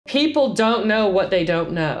people don't know what they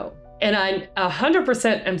don't know. And I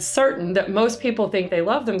 100% am certain that most people think they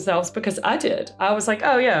love themselves because I did. I was like,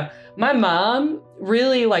 oh yeah, my mom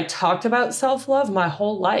really like talked about self-love my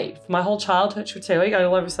whole life. My whole childhood, she would say, oh, you gotta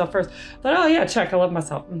love yourself first. But oh yeah, check, I love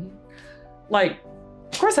myself. Like,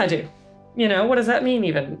 of course I do. You know, what does that mean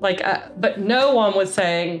even? Like, but no one was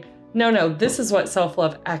saying, no, this is what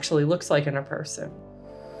self-love actually looks like in a person.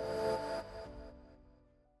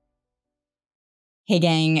 Hey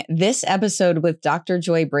gang, this episode with Dr.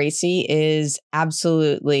 Joy Bracey is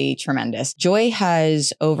absolutely tremendous. Joy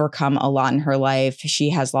has overcome a lot in her life. She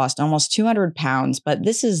has lost almost 200 pounds, but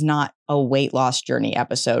this is not a weight loss journey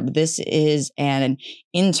episode. This is an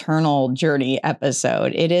internal journey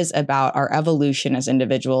episode. It is about our evolution as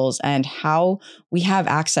individuals and how we have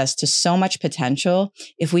access to so much potential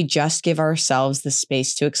if we just give ourselves the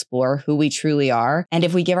space to explore who we truly are. And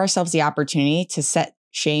if we give ourselves the opportunity to set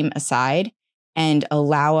shame aside and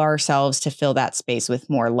allow ourselves to fill that space with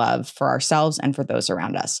more love for ourselves and for those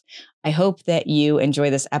around us. I hope that you enjoy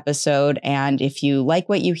this episode. And if you like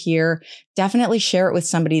what you hear, definitely share it with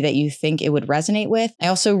somebody that you think it would resonate with. I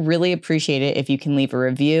also really appreciate it if you can leave a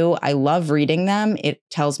review. I love reading them. It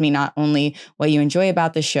tells me not only what you enjoy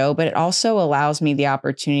about the show, but it also allows me the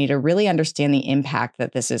opportunity to really understand the impact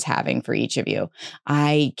that this is having for each of you.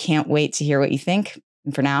 I can't wait to hear what you think.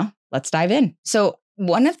 And for now, let's dive in. So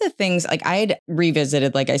one of the things, like I had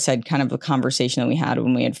revisited, like I said, kind of the conversation that we had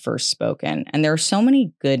when we had first spoken. And there are so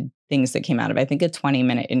many good things that came out of it. I think a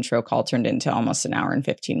 20-minute intro call turned into almost an hour and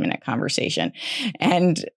 15-minute conversation.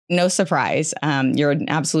 And no surprise, you're an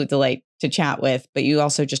absolute delight to chat with, but you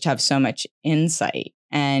also just have so much insight.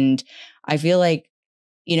 And I feel like,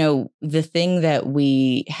 you know, the thing that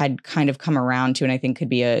we had kind of come around to, and I think could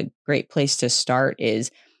be a great place to start, is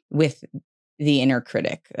with the inner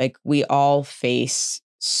critic. Like we all face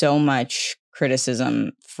so much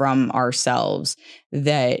criticism from ourselves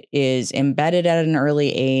that is embedded at an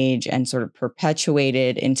early age and sort of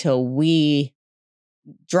perpetuated until we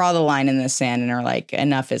draw the line in the sand and are like,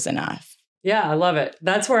 enough is enough. Yeah, I love it.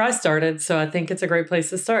 That's where I started. So I think it's a great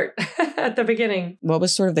place to start at the beginning. What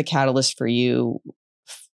was sort of the catalyst for you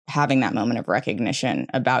having that moment of recognition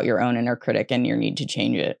about your own inner critic and your need to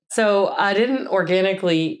change it? So I didn't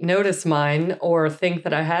organically notice mine or think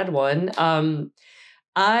that I had one.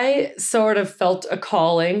 I sort of felt a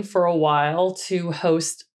calling for a while to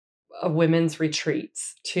host a women's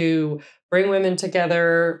retreats, to bring women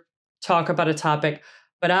together, talk about a topic.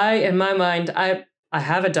 But in my mind, I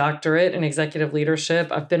have a doctorate in executive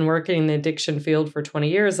leadership. I've been working in the addiction field for 20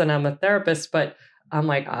 years and I'm a therapist, but I'm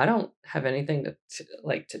like, I don't have anything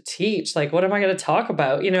to teach. Like, what am I going to talk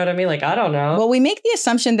about? You know what I mean? Like, I don't know. Well, we make the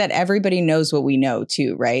assumption that everybody knows what we know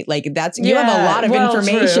too, right? Like you have a lot of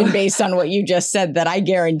information based on what you just said that I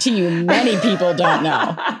guarantee you many people don't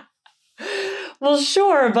know. Well,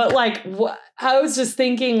 sure. But like, I was just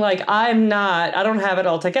thinking like, I don't have it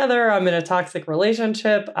all together. I'm in a toxic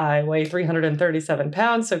relationship. I weigh 337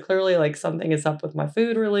 pounds. So clearly like something is up with my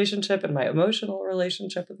food relationship and my emotional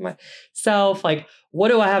relationship with myself. Like, what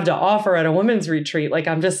do I have to offer at a women's retreat? Like,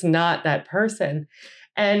 I'm just not that person.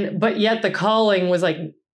 But yet the calling was like,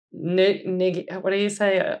 what do you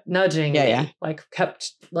say? Nudging me, like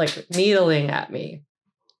kept like needling at me.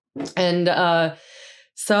 And,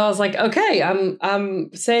 so I was like, okay,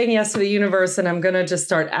 I'm saying yes to the universe and I'm going to just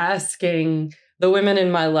start asking the women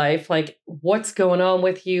in my life, like, what's going on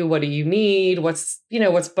with you? What do you need? What's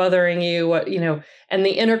bothering you? And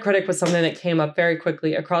the inner critic was something that came up very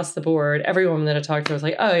quickly across the board. Every woman that I talked to was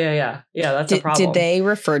like, oh yeah, that's a problem. Did they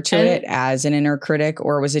refer to it as an inner critic,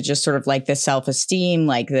 or was it just sort of like the self-esteem,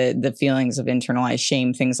 like the feelings of internalized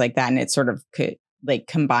shame, things like that? And it sort of could like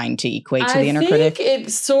combine to equate to the inner critic?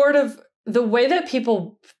 It's sort of the way that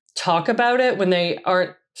people talk about it when they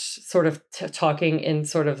aren't sort of talking in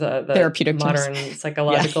sort of the therapeutic modern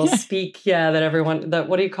psychological speak. Yeah. That everyone,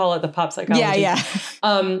 what do you call it? The pop psychology. Yeah.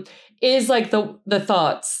 Is like the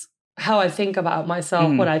thoughts, how I think about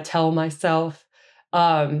myself, what I tell myself.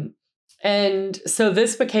 And so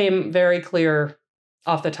this became very clear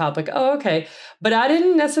off the top, like, oh, okay. But I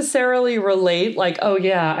didn't necessarily relate like, oh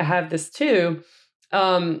yeah, I have this too.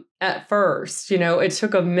 At first, it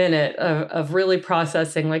took a minute of really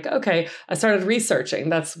processing, like, okay, I started researching.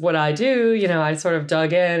 That's what I do. I sort of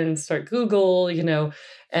dug in and start Google,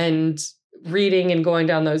 and reading and going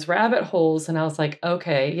down those rabbit holes. And I was like,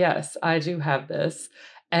 okay, yes, I do have this.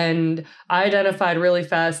 And I identified really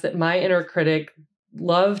fast that my inner critic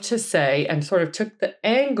loved to say, and sort of took the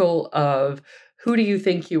angle of, who do you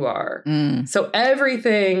think you are? So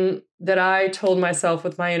everything that I told myself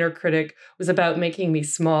with my inner critic was about making me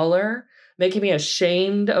smaller, making me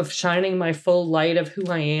ashamed of shining my full light of who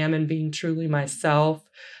I am and being truly myself.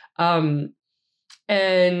 And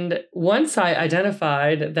once I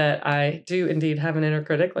identified that I do indeed have an inner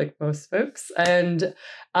critic, like most folks, and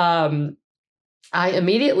I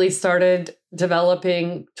immediately started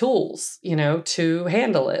developing tools, to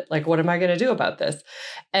handle it. Like, what am I going to do about this?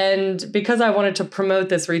 And because I wanted to promote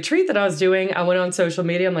this retreat that I was doing, I went on social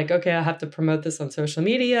media. I'm like, okay, I have to promote this on social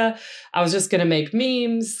media. I was just going to make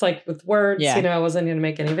memes, like with words, I wasn't going to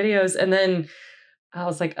make any videos. And then I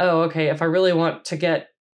was like, oh, okay, if I really want to get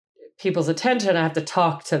people's attention, I have to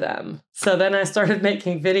talk to them. So then I started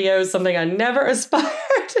making videos, something I never aspired.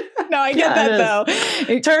 No, I get that though.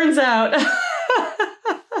 It turns out.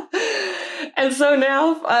 And so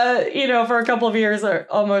now, for a couple of years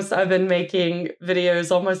almost, I've been making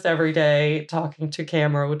videos almost every day, talking to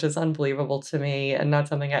camera, which is unbelievable to me and not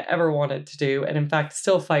something I ever wanted to do. And in fact,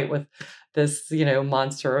 still fight with this,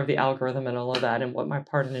 monster of the algorithm and all of that and what my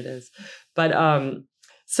part in it is. But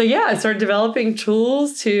so yeah, I started developing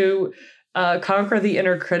tools to conquer the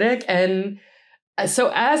inner critic. And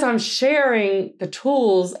so as I'm sharing the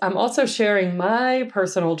tools, I'm also sharing my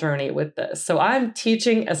personal journey with this. So I'm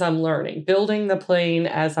teaching as I'm learning, building the plane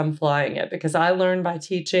as I'm flying it, because I learn by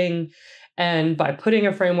teaching and by putting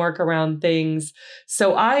a framework around things.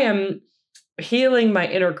 So I am healing my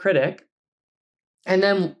inner critic. And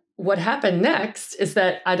then what happened next is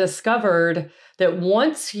that I discovered that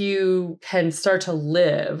once you can start to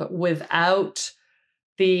live without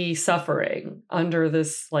the suffering under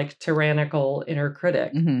this like tyrannical inner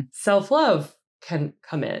critic, self-love can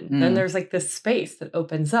come in. Then there's like this space that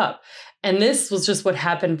opens up. And this was just what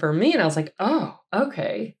happened for me. And I was like, oh,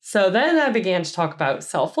 okay. So then I began to talk about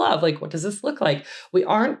self-love. Like, what does this look like? We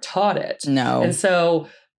aren't taught it. No. And so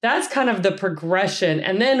that's kind of the progression.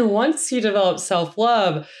 And then once you develop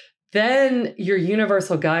self-love, then your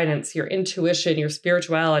universal guidance, your intuition, your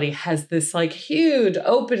spirituality has this like huge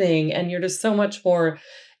opening, and you're just so much more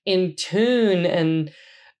in tune. And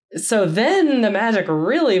so then the magic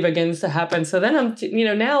really begins to happen. So then I'm,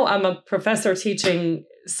 now I'm a professor teaching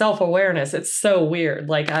self-awareness. It's so weird.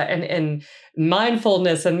 Like, and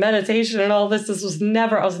mindfulness and meditation and all this. I was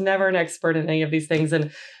never an expert in any of these things.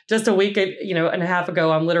 And just a week, and a half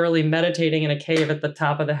ago, I'm literally meditating in a cave at the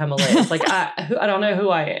top of the Himalayas. Like, I don't know who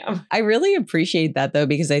I am. I really appreciate that though,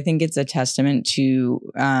 because I think it's a testament to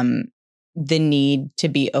the need to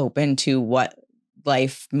be open to what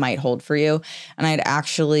life might hold for you. And I'd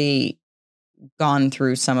actually gone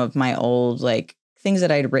through some of my old like things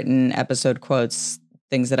that I'd written, episode quotes,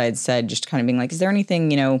 things that I'd said, just kind of being like, is there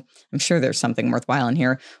anything, I'm sure there's something worthwhile in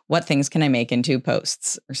here. What things can I make into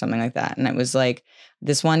posts or something like that? And it was like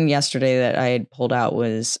this one yesterday that I had pulled out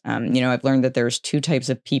was, I've learned that there's two types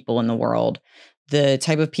of people in the world. The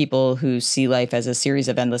type of people who see life as a series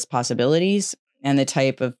of endless possibilities, and the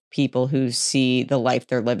type of people who see the life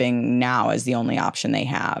they're living now as the only option they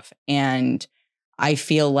have. And I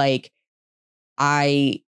feel like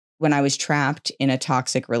when I was trapped in a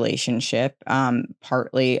toxic relationship,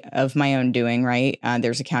 partly of my own doing, right?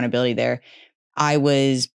 There's accountability there. I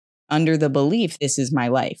was under the belief this is my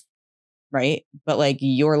life, right? But like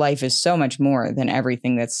your life is so much more than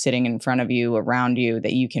everything that's sitting in front of you, around you,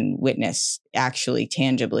 that you can witness actually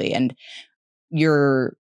tangibly. And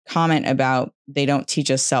your comment about they don't teach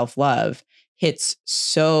us self-love hits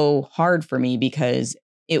so hard for me, because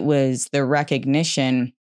it was the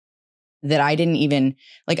recognition that I didn't even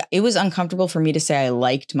like. It was uncomfortable for me to say I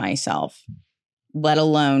liked myself, let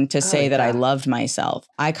alone to say that I loved myself.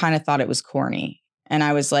 I kind of thought it was corny. And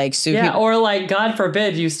I was like, or like, God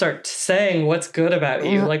forbid you start saying what's good about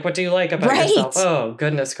you. Like, what do you like about yourself? Oh,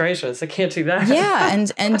 goodness gracious. I can't do that. Yeah.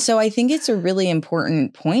 And so I think it's a really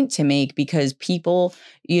important point to make, because people,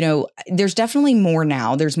 there's definitely more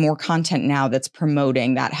now. There's more content now that's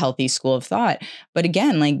promoting that healthy school of thought. But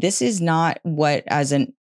again, like, this is not what, as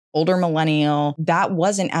an older millennial, that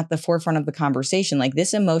wasn't at the forefront of the conversation. Like,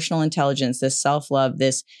 this emotional intelligence, this self-love,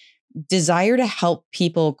 this desire to help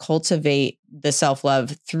people cultivate the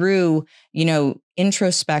self-love through,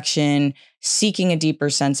 introspection, seeking a deeper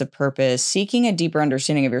sense of purpose, seeking a deeper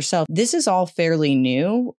understanding of yourself. This is all fairly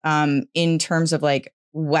new in terms of like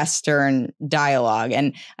Western dialogue.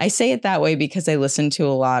 And I say it that way because I listen to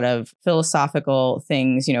a lot of philosophical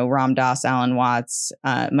things, Ram Dass, Alan Watts,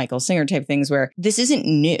 Michael Singer type things, where this isn't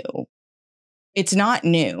new. It's not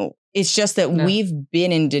new. It's just that we've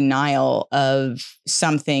been in denial of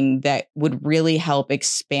something that would really help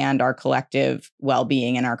expand our collective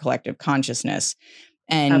well-being and our collective consciousness.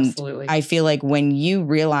 And Absolutely. I feel like when you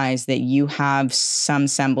realize that you have some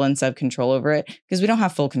semblance of control over it, because we don't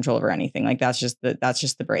have full control over anything, like that's just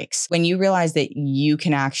the breaks. When you realize that you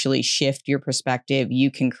can actually shift your perspective,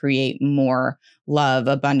 you can create more love,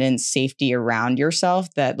 abundance, safety around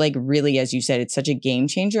yourself, that like really, as you said, it's such a game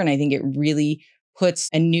changer. And I think it really puts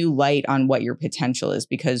a new light on what your potential is,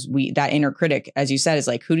 because that inner critic, as you said, is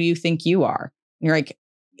like, who do you think you are? And you're like,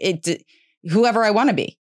 whoever I want to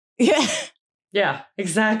be. Yeah. Yeah,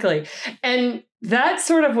 exactly. And that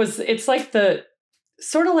sort of it's like the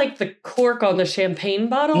cork on the champagne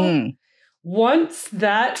bottle. Once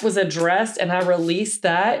that was addressed and I released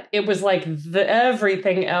that, it was like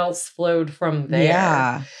everything else flowed from there.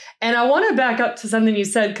 Yeah. And I want to back up to something you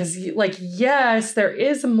said, because like, yes, there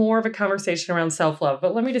is more of a conversation around self-love.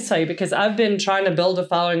 But let me just tell you, because I've been trying to build a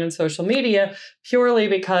following on social media purely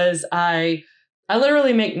because I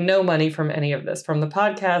literally make no money from any of this, from the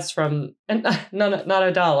podcast, and not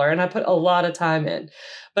a dollar. And I put a lot of time in.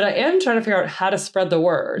 But I am trying to figure out how to spread the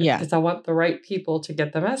word, because I want the right people to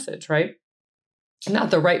get the message, right?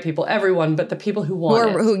 Not the right people, everyone, but the people who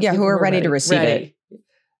want who are ready to receive it.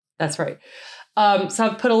 That's right. So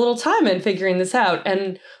I've put a little time in figuring this out.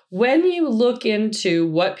 And when you look into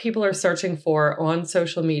what people are searching for on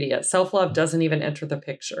social media, self-love doesn't even enter the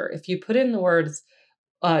picture. If you put in the words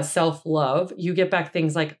self-love, you get back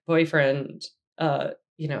things like boyfriend, how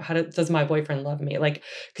does my boyfriend love me? Like,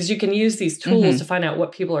 because you can use these tools to find out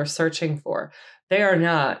what people are searching for. They are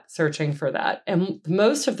not searching for that. And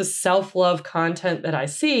most of the self-love content that I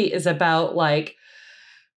see is about, like,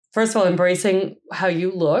 first of all, embracing how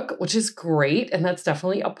you look, which is great. And that's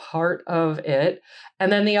definitely a part of it.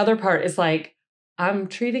 And then the other part is like, I'm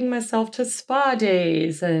treating myself to spa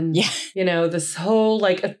days and, this whole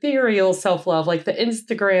like ethereal self-love, like the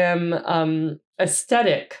Instagram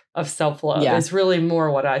aesthetic of self-love is really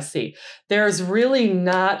more what I see. There's really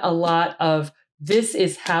not a lot of, this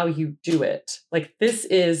is how you do it. Like, this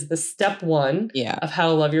is the step one of how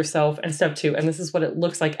to love yourself, and step two. And this is what it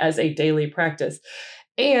looks like as a daily practice.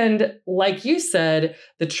 And like you said,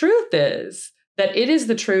 the truth is that it is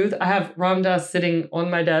the truth. I have Ram Dass sitting on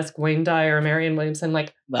my desk, Wayne Dyer, Marianne Williamson.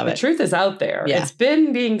 Like, the truth is out there. Yeah. It's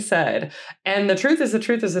been being said. And the truth is the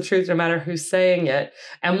truth is the truth, no matter who's saying it.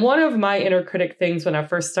 And one of my inner critic things when I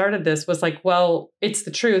first started this was like, well, it's the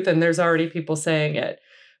truth and there's already people saying it.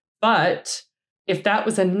 But if that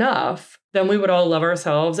was enough, then we would all love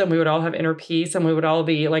ourselves and we would all have inner peace and we would all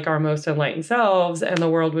be like our most enlightened selves and the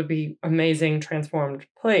world would be amazing, transformed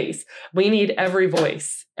place. We need every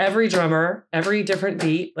voice, every drummer, every different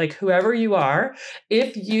beat, like whoever you are.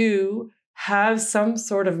 If you have some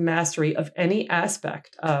sort of mastery of any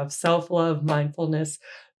aspect of self-love, mindfulness,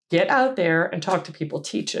 get out there and talk to people,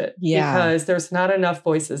 teach it. Yeah. Because there's not enough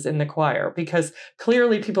voices in the choir, because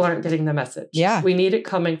clearly people aren't getting the message. Yeah. We need it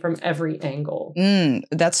coming from every angle.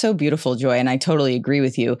 That's so beautiful, Joy. And I totally agree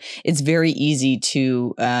with you. It's very easy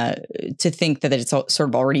to think that it's sort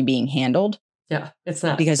of already being handled. Yeah, it's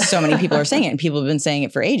not. Because so many people are saying it and people have been saying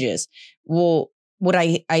it for ages. Well, what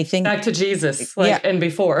I think... Back to Jesus, and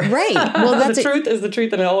before. Right. Well, that's the truth is the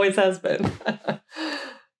truth and it always has been.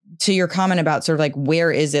 To your comment about sort of like,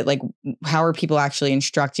 where is it? Like, how are people actually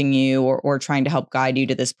instructing you or trying to help guide you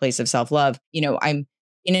to this place of self-love? I'm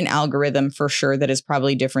in an algorithm for sure that is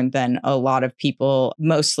probably different than a lot of people.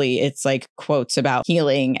 Mostly it's like quotes about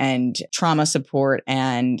healing and trauma support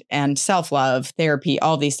and self-love, therapy,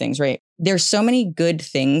 all these things, right? There's so many good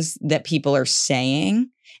things that people are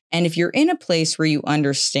saying. And if you're in a place where you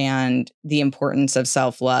understand the importance of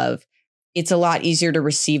self-love, it's a lot easier to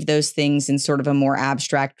receive those things in sort of a more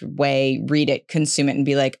abstract way, read it, consume it, and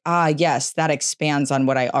be like, yes, that expands on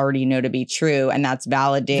what I already know to be true. And that's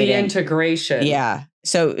validating. The integration. Yeah.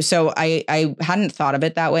 So I hadn't thought of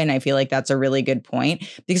it that way. And I feel like that's a really good point,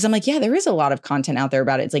 because I'm like, yeah, there is a lot of content out there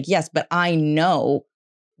about it. It's like, yes, but I know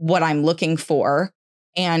what I'm looking for.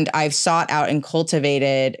 And I've sought out and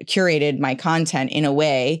curated my content in a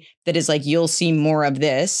way that is like, you'll see more of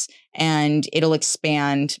this and it'll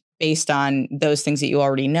expand based on those things that you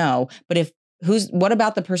already know. But what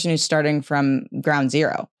about the person who's starting from ground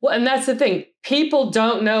zero? Well, and that's the thing. People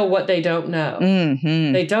don't know what they don't know.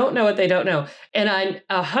 Mm-hmm. They don't know what they don't know. And I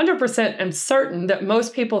 100% am certain that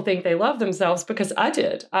most people think they love themselves, because I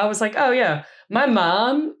did. I was like, oh yeah, my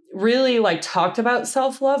mom really like talked about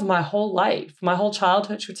self-love my whole life, my whole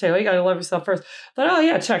childhood. She would say, oh, you got to love yourself first. But oh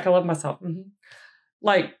yeah, check, I love myself. Mm-hmm.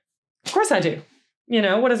 Like, of course I do.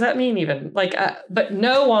 What does that mean even? Like, but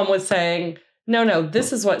no one was saying, No,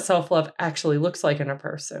 this is what self-love actually looks like in a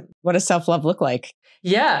person. What does self-love look like?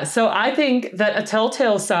 Yeah. So I think that a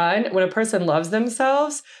telltale sign when a person loves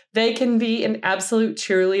themselves, they can be an absolute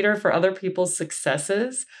cheerleader for other people's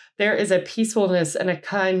successes. There is a peacefulness and a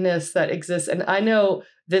kindness that exists. And I know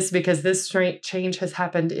this because this change has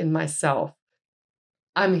happened in myself.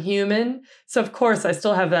 I'm human. So of course I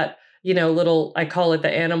still have that, little, I call it the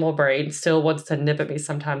animal brain, still wants to nip at me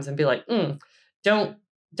sometimes and be like, don't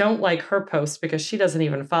don't like her post because she doesn't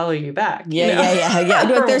even follow you back.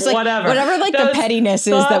 Yeah. Or There's like whatever like the pettiness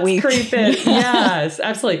is that we creep in. Yes,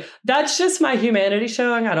 absolutely. That's just my humanity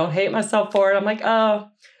showing. I don't hate myself for it. I'm like, oh,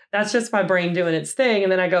 that's just my brain doing its thing.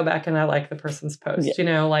 And then I go back and I like the person's post,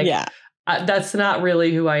 that's not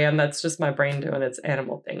really who I am. That's just my brain doing its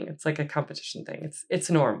animal thing. It's like a competition thing. It's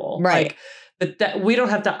normal. Right. But that we don't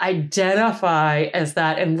have to identify as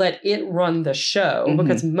that and let it run the show,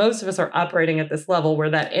 because most of us are operating at this level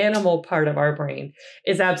where that animal part of our brain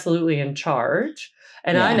is absolutely in charge.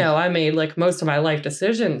 And I know I made like most of my life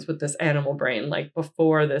decisions with this animal brain, like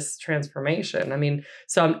before this transformation. I mean,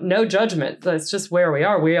 so no judgment. That's just where we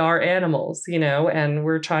are. We are animals, and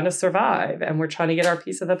we're trying to survive, and we're trying to get our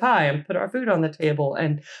piece of the pie and put our food on the table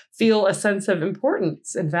and feel a sense of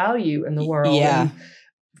importance and value in the world. Yeah. And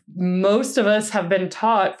most of us have been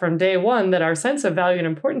taught from day one that our sense of value and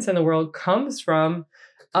importance in the world comes from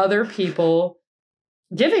other people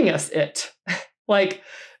giving us it. Like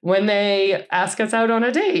when they ask us out on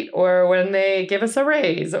a date, or when they give us a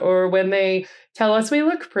raise, or when they tell us we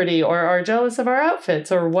look pretty or are jealous of our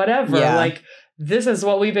outfits or whatever. Yeah. Like this is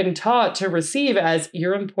what we've been taught to receive as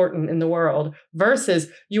you're important in the world versus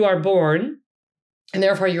you are born and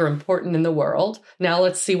therefore you're important in the world. Now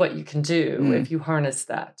let's see what you can do if you harness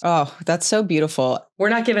that. Oh, that's so beautiful. We're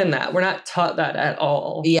not given that. We're not taught that at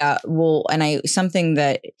all. Yeah. Well, and something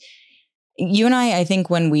that you and I think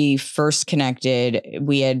when we first connected,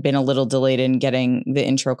 we had been a little delayed in getting the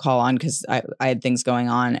intro call on because I had things going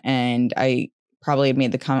on. And I probably had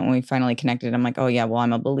made the comment when we finally connected. I'm like, oh, yeah, well,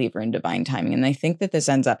 I'm a believer in divine timing. And I think that this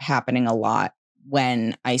ends up happening a lot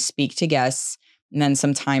when I speak to guests and then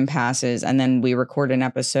some time passes and then we record an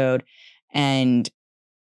episode, and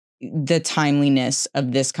the timeliness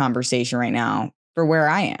of this conversation right now for where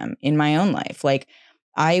I am in my own life. Like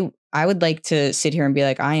I would like to sit here and be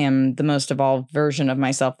like, I am the most evolved version of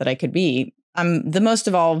myself that I could be. I'm the most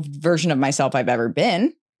evolved version of myself I've ever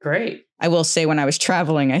been. Great. I will say when I was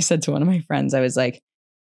traveling, I said to one of my friends, I was like,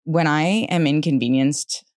 when I am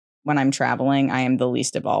inconvenienced, when I'm traveling, I am the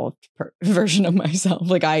least evolved version of myself.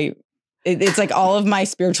 Like it's like all of my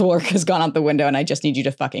spiritual work has gone out the window and I just need you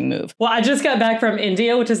to fucking move. Well, I just got back from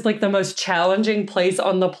India, which is like the most challenging place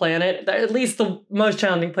on the planet, at least the most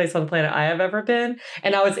challenging place on the planet I have ever been.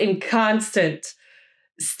 And I was in constant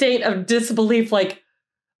state of disbelief, like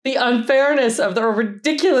the unfairness of the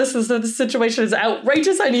ridiculousness of the situation is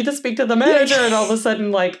outrageous. I need to speak to the manager. And all of a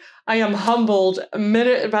sudden, like, I am humbled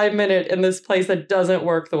minute by minute in this place that doesn't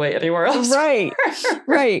work the way anywhere else.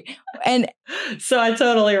 Right. And so I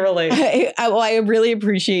totally relate. I really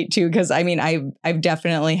appreciate too, because I mean, I've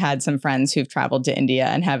definitely had some friends who've traveled to India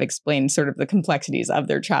and have explained sort of the complexities of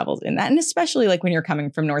their travels in that. And especially like when you're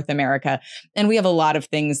coming from North America, and we have a lot of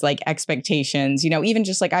things like expectations, even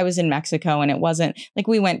just like I was in Mexico and it wasn't like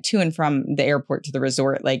we went to and from the airport to the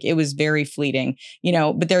resort. Like it was very fleeting,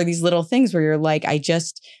 but there are these little things where you're like,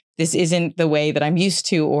 this isn't the way that I'm used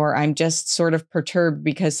to, or I'm just sort of perturbed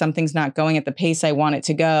because something's not going at the pace I want it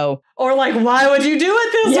to go. Or like, why would you do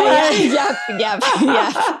it this way? Yeah.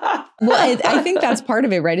 Well, I think that's part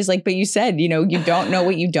of it, right? Is like, but you said, you don't know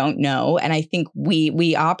what you don't know. And I think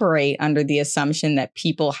we operate under the assumption that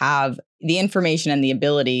people have the information and the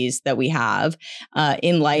abilities that we have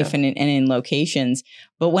in life and in locations.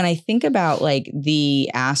 But when I think about like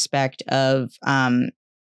the aspect of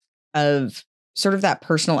sort of that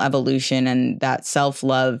personal evolution and that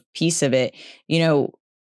self-love piece of it, it's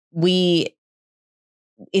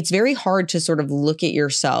very hard to sort of look at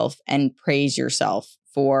yourself and praise yourself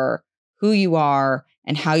for who you are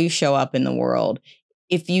and how you show up in the world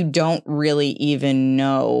if you don't really even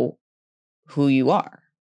know who you are.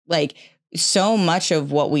 Like so much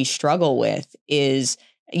of what we struggle with is,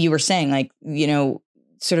 you were saying, like,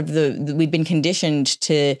 sort of we've been conditioned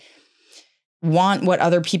to want what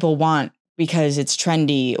other people want because it's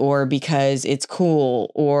trendy or because it's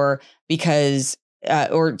cool or because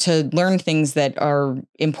or to learn things that are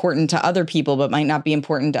important to other people but might not be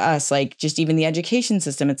important to us. Like just even the education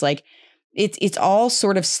system, it's like it's all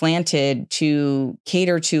sort of slanted to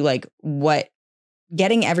cater to like what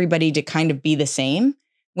getting everybody to kind of be the same,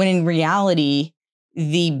 when in reality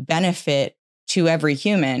the benefit to every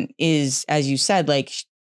human is, as you said, like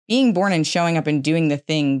being born and showing up and doing the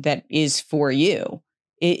thing that is for you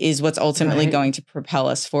is what's ultimately going to propel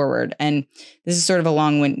us forward. And this is sort of a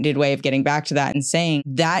long-winded way of getting back to that and saying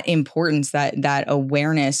that importance, that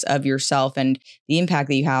awareness of yourself and the impact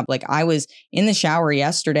that you have. Like, I was in the shower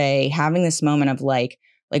yesterday having this moment of like,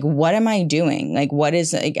 what am I doing? Like, what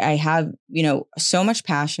is, like, I have, so much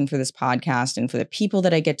passion for this podcast and for the people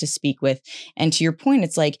that I get to speak with. And to your point,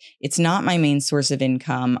 it's like, it's not my main source of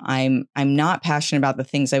income. I'm not passionate about the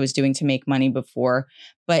things I was doing to make money before,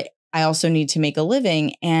 but I also need to make a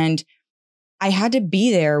living. And I had to be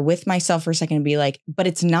there with myself for a second and be like, but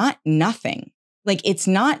it's not nothing. Like, it's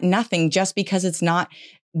not nothing just because it's not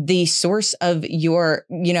the source of your,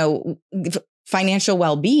 financial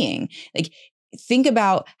well-being. Like, think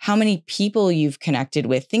about how many people you've connected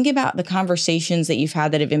with. Think about the conversations that you've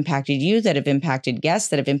had that have impacted you, that have impacted guests,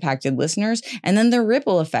 that have impacted listeners, and then the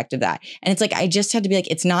ripple effect of that. And it's like, I just had to be like,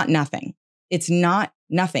 it's not nothing. It's not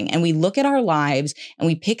nothing. And we look at our lives and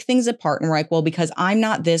we pick things apart and we're like, well, because I'm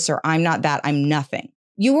not this or I'm not that, I'm nothing.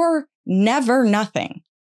 You're never nothing.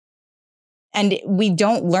 And we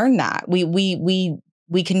don't learn that.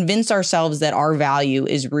 We convince ourselves that our value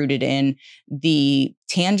is rooted in the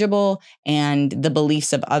tangible and the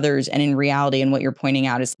beliefs of others. And in reality, and what you're pointing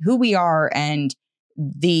out is who we are, and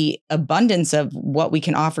the abundance of what we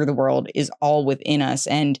can offer the world is all within us.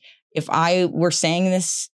 And if I were saying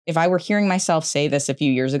this, if I were hearing myself say this a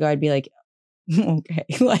few years ago, I'd be like, okay,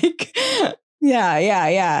 like,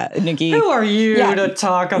 yeah, Nikki. Who are you to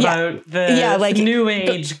talk about the new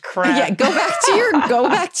age crap? Yeah, go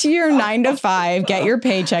back to your 9 to 5, get your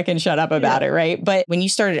paycheck and shut up about it, right? But when you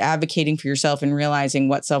started advocating for yourself and realizing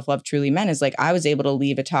what self-love truly meant, is like, I was able to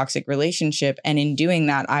leave a toxic relationship. And in doing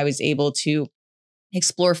that, I was able to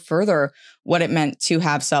explore further what it meant to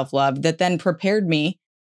have self-love that then prepared me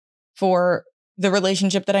for the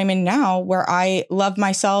relationship that I'm in now, where I love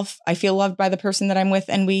myself, I feel loved by the person that I'm with,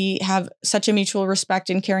 and we have such a mutual respect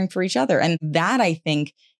and caring for each other. And that, I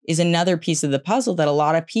think, is another piece of the puzzle that a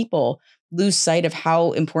lot of people lose sight of,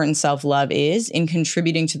 how important self-love is in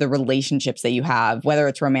contributing to the relationships that you have, whether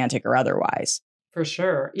it's romantic or otherwise. For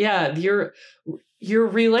sure. Yeah. Your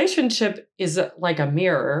relationship is like a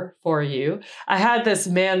mirror for you. I had this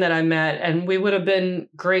man that I met and we would have been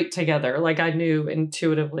great together. Like, I knew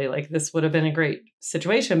intuitively, like, this would have been a great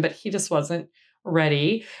situation, but he just wasn't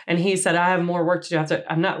ready. And he said, I have more work to do.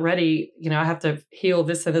 I'm not ready. I have to heal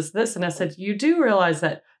this and this. And I said, you do realize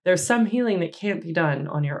that there's some healing that can't be done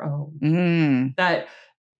on your own, that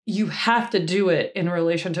you have to do it in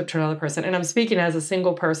relationship to another person. And I'm speaking as a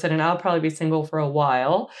single person, and I'll probably be single for a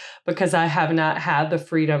while because I have not had the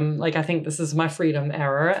freedom. Like, I think this is my freedom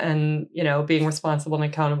era, and, being responsible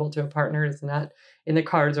and accountable to a partner is not in the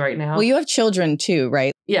cards right now. Well, you have children too,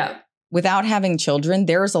 right? Yeah. Without having children,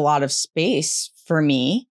 there's a lot of space for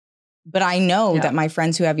me. But I know that my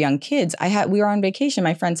friends who have young kids, we were on vacation.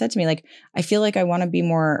 My friend said to me, like, I feel like I want to be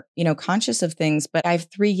more, conscious of things, but I have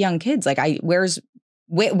 3 young kids. Like,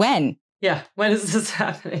 when? Yeah. When is this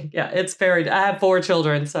happening? Yeah. It's I have 4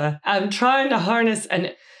 children. So I'm trying to harness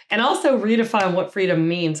and also redefine what freedom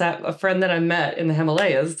means. A friend that I met in the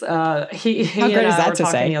Himalayas, he How great is that to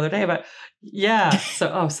say? The other day about,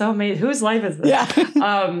 so amazing. Whose life is this?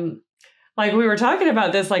 Yeah. Like, we were talking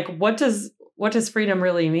about this, like, what does freedom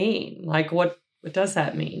really mean? Like, what does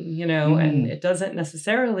that mean? And it doesn't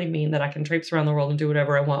necessarily mean that I can traipse around the world and do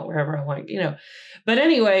whatever I want, wherever I want, But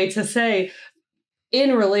anyway, to say,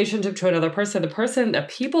 in relationship to another person, the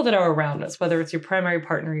people that are around us, whether it's your primary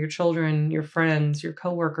partner, your children, your friends, your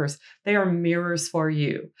coworkers, they are mirrors for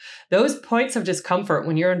you. Those points of discomfort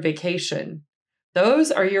when you're on vacation, those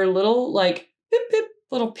are your little, like, beep, beep,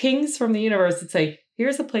 little pings from the universe that say,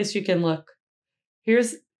 here's a place you can look.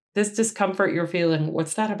 Here's this discomfort you're feeling.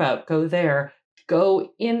 What's that about? Go there.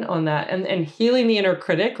 Go in on that. And healing the inner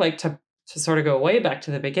critic, like, to sort of go way back to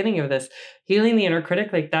the beginning of this, healing the inner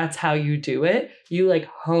critic, like, that's how you do it. You, like,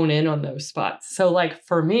 hone in on those spots. So, like,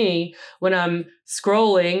 for me, when I'm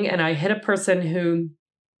scrolling and I hit a person who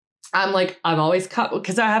I'm always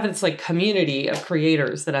because I have this, like, community of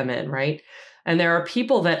creators that I'm in, right? And there are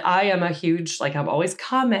people that I am a huge, like, I'm always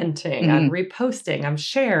commenting, I'm reposting, I'm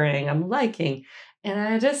sharing, I'm liking, and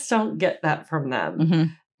I just don't get that from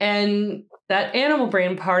them. And that animal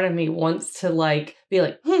brain part of me wants to, like, be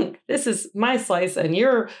like, this is my slice and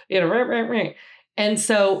you're, And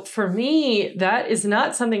so for me, that is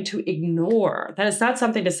not something to ignore. That is not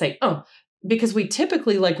something to say, because we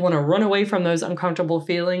typically, like, want to run away from those uncomfortable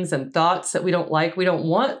feelings and thoughts that we don't like. We don't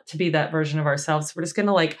want to be that version of ourselves. We're just going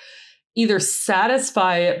to, like, either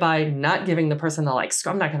satisfy it by not giving the person the like,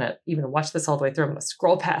 I'm not going to even watch this all the way through. I'm going to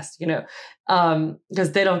scroll past,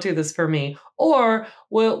 because they don't do this for me. Or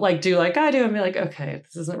we'll like do like I do and be like, okay,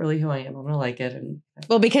 this isn't really who I am. I'm going to like it. And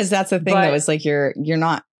well, because that's the thing though, is like you're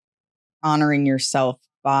not honoring yourself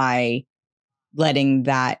by letting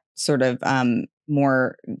that sort of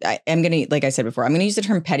more, I'm going to, like I said before, I'm going to use the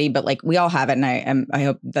term petty, but like we all have it. And I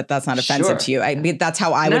hope that that's not offensive to you. That's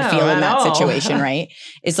how I would feel in that situation, right?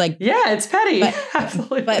 It's like, yeah, it's petty. But,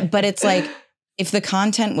 absolutely. But it's like, if the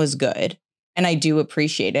content was good and I do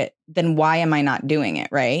appreciate it, then why am I not doing it?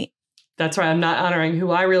 Right. That's right. I'm not honoring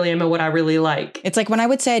who I really am and what I really like. It's like when I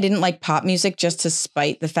would say I didn't like pop music just to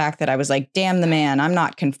spite the fact that I was like, damn the man, I'm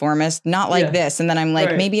not conformist, not like this. And then I'm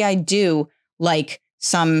like, maybe I do like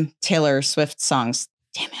some Taylor Swift songs.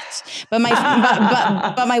 Damn it. But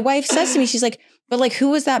my wife says to me, she's like, but like,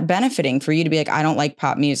 who is that benefiting for you to be like, I don't like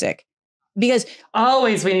pop music? Because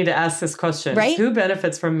always we need to ask this question, right? Who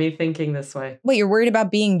benefits from me thinking this way? Wait, you're worried about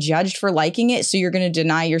being judged for liking it, so you're going to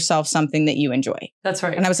deny yourself something that you enjoy. That's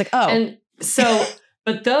right. And I was like, oh. And so,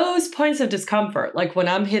 but those points of discomfort, like when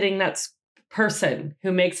I'm hitting that person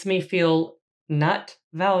who makes me feel not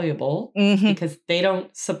valuable because they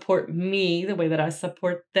don't support me the way that I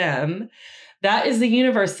support them, that is the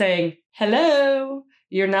universe saying, hello,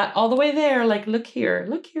 you're not all the way there. Like, look here,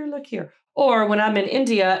 look here, look here. Or when I'm in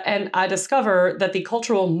India and I discover that the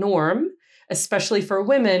cultural norm, especially for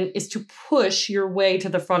women, is to push your way to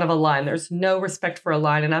the front of a line. There's no respect for a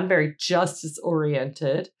line, and I'm very justice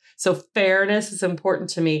oriented. So fairness is important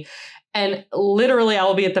to me. And literally I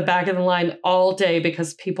will be at the back of the line all day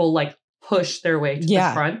because people like push their way to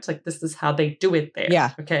the front. Like this is how they do it there.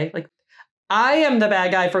 Yeah. Okay. Like I am the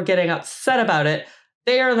bad guy for getting upset about it.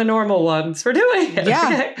 They are the normal ones for doing it. Yeah.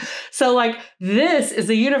 Okay? So like this is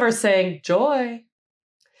the universe saying, Joy,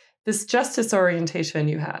 this justice orientation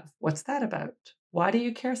you have, what's that about? Why do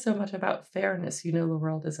you care so much about fairness? You know the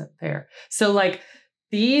world isn't fair. So like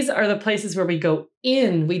these are the places where we go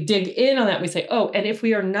in, we dig in on that. We say, oh, and if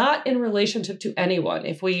we are not in relationship to anyone,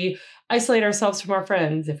 if we isolate ourselves from our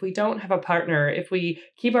friends, if we don't have a partner, if we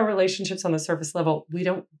keep our relationships on the surface level, we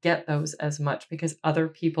don't get those as much because other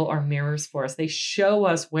people are mirrors for us. They show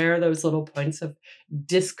us where those little points of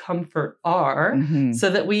discomfort are so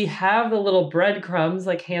that we have the little breadcrumbs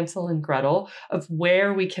like Hansel and Gretel of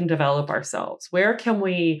where we can develop ourselves. Where can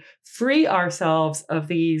we free ourselves of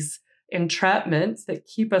these entrapments that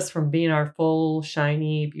keep us from being our full,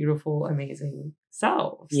 shiny, beautiful, amazing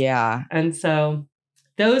selves? Yeah. And so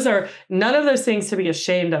those are none of those things to be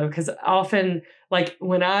ashamed of, because often like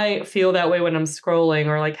when I feel that way when I'm scrolling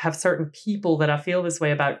or like have certain people that I feel this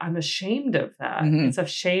way about, I'm ashamed of that. It's a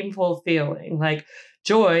shameful feeling. Like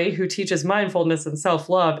Joy, who teaches mindfulness and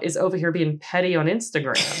self-love, is over here being petty on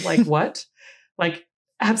Instagram. Like what? Like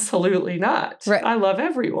absolutely not. Right. I love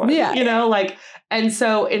everyone. Yeah. And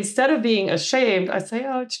so instead of being ashamed, I say,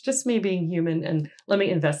 oh, it's just me being human and let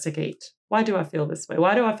me investigate. Why do I feel this way?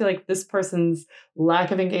 Why do I feel like this person's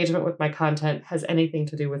lack of engagement with my content has anything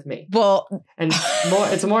to do with me? Well, and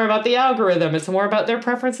it's more about the algorithm. It's more about their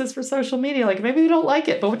preferences for social media. Like maybe they don't like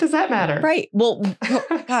it, but what does that matter? Right. Well,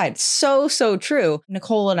 God, so true.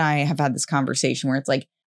 Nicole and I have had this conversation where it's like,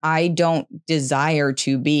 I don't desire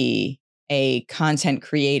to be a content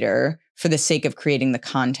creator for the sake of creating the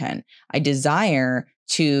content. I desire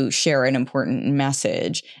to share an important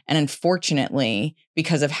message. And unfortunately,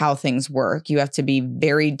 because of how things work, you have to be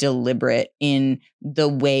very deliberate in the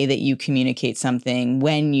way that you communicate something,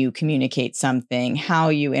 when you communicate something, how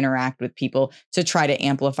you interact with people to try to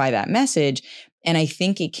amplify that message. And I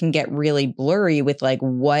think it can get really blurry with like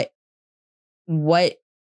what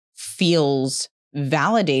feels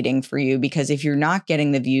validating for you, because if you're not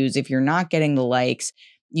getting the views, if you're not getting the likes,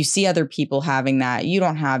 you see other people having that, you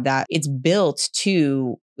don't have that. It's built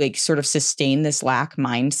to like sort of sustain this lack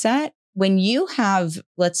mindset. When you have,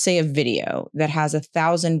 let's say, a video that has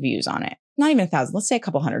 1,000 views on it, not even 1,000, let's say a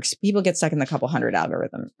couple hundred, people get stuck in the couple hundred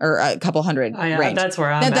algorithm or a couple hundred range. That's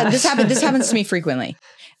where I'm at. This happens to me frequently.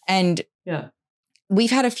 And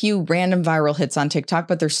we've had a few random viral hits on TikTok,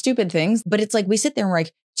 but they're stupid things. But it's like, we sit there and we're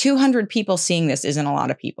like, 200 people seeing this isn't a lot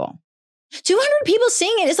of people. 200 people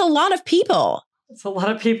seeing it is a lot of people. It's a lot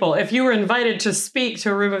of people. If you were invited to speak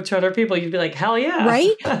to a room of 200 people, you'd be like, hell yeah.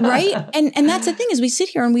 Right. And that's the thing, is we sit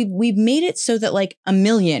here and we've made it so that like 1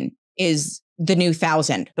 million is the new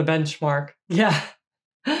 1,000. The benchmark. Yeah.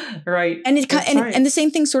 Right. And and the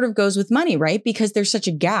same thing sort of goes with money, right? Because there's such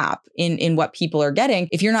a gap in what people are getting.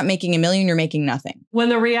 If you're not making 1 million, you're making nothing. When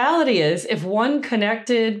the reality is, if one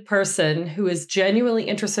connected person who is genuinely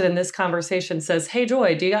interested in this conversation says, hey,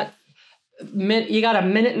 Joy, do you got you got a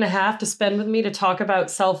minute and a half to spend with me to talk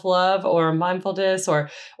about self-love or mindfulness or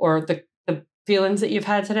the feelings that you've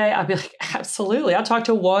had today? I'd be like, absolutely. I'll talk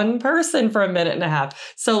to one person for a minute and a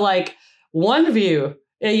half. So like one view,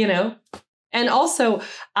 and also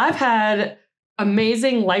I've had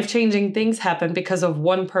amazing life-changing things happen because of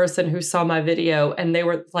one person who saw my video, and they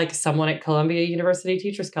were like someone at Columbia University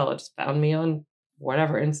Teachers College found me on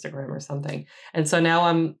whatever, Instagram or something. And so now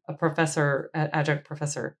I'm a professor, adjunct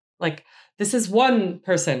professor. Like this is one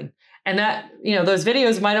person. And that, those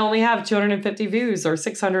videos might only have 250 views or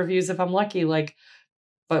 600 views if I'm lucky. Like,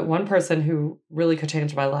 but one person who really could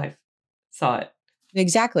change my life saw it.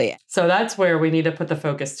 Exactly. So that's where we need to put the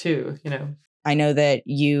focus too, I know that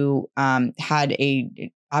you had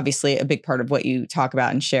obviously a big part of what you talk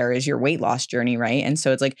about and share is your weight loss journey, right? And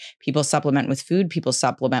so it's like people supplement with food, people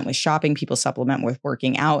supplement with shopping, people supplement with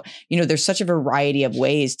working out. There's such a variety of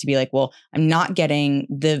ways to be like, well, I'm not getting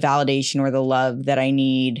the validation or the love that I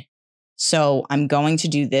need. So I'm going to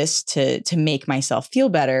do this to make myself feel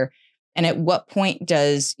better. And at what point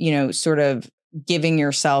does, sort of giving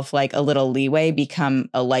yourself like a little leeway become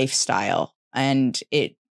a lifestyle, and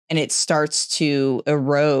it starts to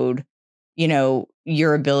erode,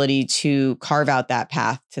 your ability to carve out that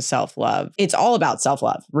path to self-love. It's all about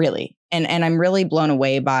self-love, really. And I'm really blown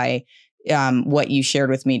away by what you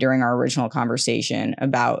shared with me during our original conversation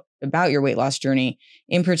about your weight loss journey.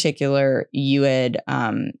 In particular, you had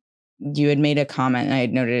made a comment, and I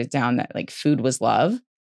had noted it down, that like food was love.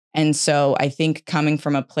 And so I think coming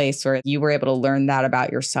from a place where you were able to learn that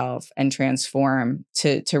about yourself and transform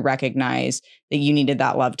to recognize that you needed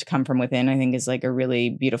that love to come from within, I think is like a really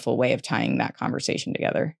beautiful way of tying that conversation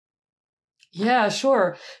together. Yeah,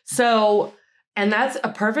 sure. So, and that's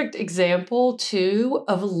a perfect example too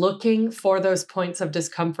of looking for those points of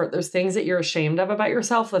discomfort, those things that you're ashamed of about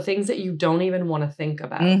yourself, the things that you don't even want to think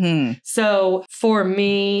about. Mm-hmm. So for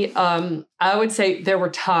me, I would say there were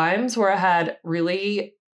times where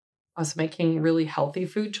I was making really healthy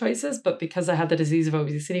food choices, but because I had the disease of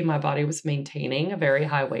obesity, my body was maintaining a very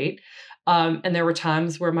high weight. And there were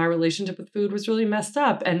times where my relationship with food was really messed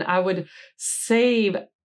up, and I would save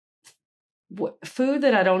food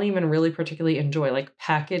that I don't even really particularly enjoy, like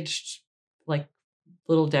packaged, like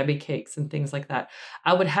little Debbie cakes and things like that.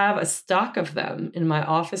 I would have a stock of them in my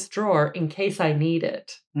office drawer in case I need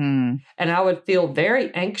it. Mm. And I would feel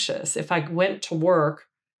very anxious if I went to work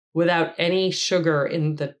without any sugar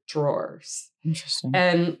in the drawers. Interesting.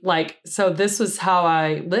 And so this was how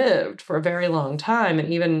I lived for a very long time.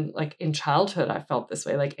 And even like in childhood, I felt this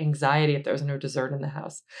way, like anxiety if there was no dessert in the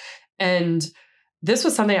house. And this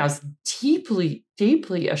was something I was deeply,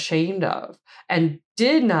 deeply ashamed of and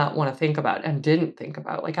did not want to think about and didn't think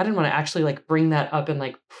about. Like, I didn't want to actually like bring that up and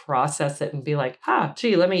like process it and be like,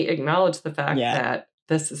 gee, let me acknowledge the fact that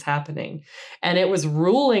this is happening. And it was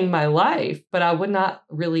ruling my life, but I would not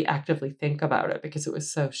really actively think about it because it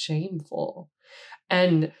was so shameful.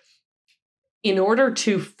 And in order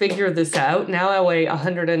to figure this out, now I weigh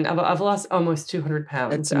I've lost almost 200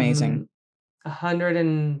 pounds. That's amazing.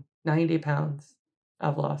 190 pounds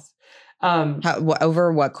I've lost.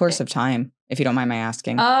 Over what course of time, if you don't mind my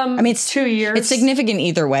asking? I mean, it's 2 years. It's significant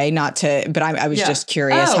either way, but I was just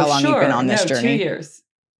curious how long you've been on this journey. 2 years.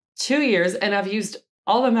 2 years. And I've used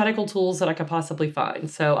all the medical tools that I could possibly find.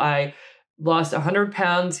 So I lost 100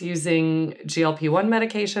 pounds using GLP-1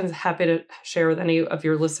 medications. Happy to share with any of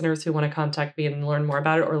your listeners who want to contact me and learn more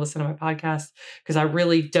about it or listen to my podcast, because I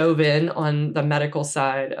really dove in on the medical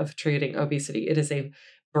side of treating obesity. It is a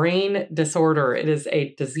brain disorder. It is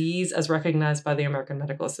a disease as recognized by the American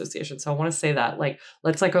Medical Association. So I want to say that,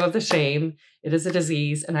 let's let go of the shame. It is a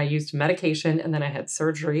disease. And I used medication, and then I had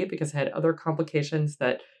surgery because I had other complications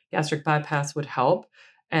that gastric bypass would help.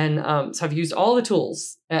 And so I've used all the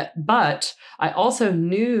tools, but I also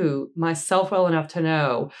knew myself well enough to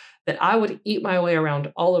know that I would eat my way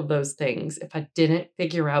around all of those things if I didn't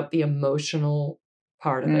figure out the emotional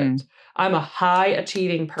part of it. I'm a high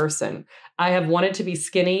achieving person. I have wanted to be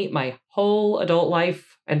skinny my whole adult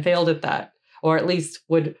life and failed at that, or at least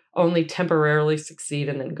would only temporarily succeed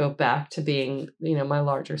and then go back to being, my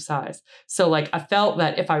larger size. So I felt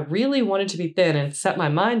that if I really wanted to be thin and set my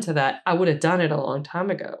mind to that, I would have done it a long time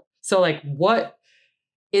ago. So what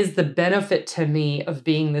is the benefit to me of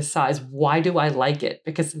being this size? Why do I like it?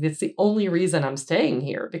 Because it's the only reason I'm staying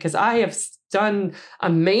here, because I have done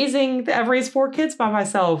amazing. I've raised 4 kids by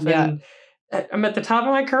myself and I'm at the top of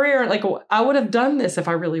my career. I would have done this if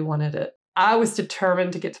I really wanted it. I was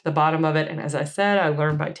determined to get to the bottom of it. And as I said, I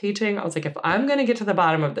learned by teaching. I was like, if I'm going to get to the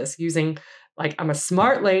bottom of this using, I'm a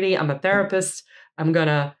smart lady, I'm a therapist, I'm going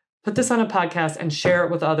to put this on a podcast and share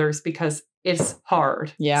it with others because it's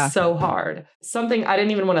hard. Yeah. So hard. Something I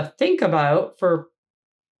didn't even want to think about for,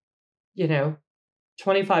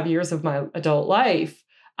 25 years of my adult life.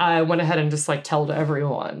 I went ahead and just like told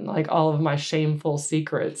everyone like all of my shameful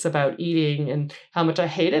secrets about eating and how much I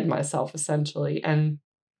hated myself essentially. And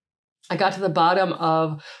I got to the bottom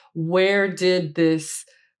of where did this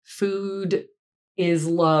food is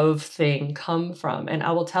love thing come from? And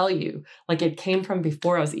I will tell you, like it came from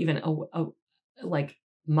before I was even like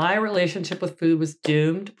my relationship with food was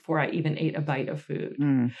doomed before I even ate a bite of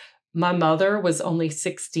food. My mother was only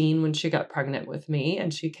 16 when she got pregnant with me,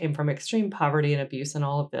 and she came from extreme poverty and abuse and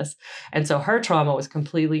all of this. And so her trauma was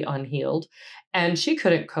completely unhealed, and she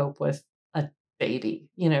couldn't cope with a baby.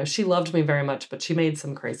 She loved me very much, but she made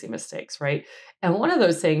some crazy mistakes, right? And one of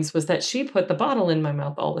those things was that she put the bottle in my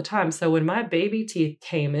mouth all the time. So when my baby teeth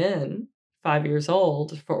came in, 5 years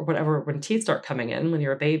old, for whatever, when teeth start coming in, when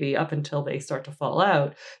you're a baby, up until they start to fall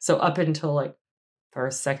out. So up until like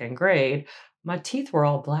first, second grade, my teeth were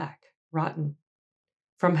all black, rotten,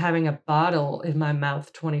 from having a bottle in my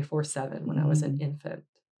mouth 24/7 when I was an infant.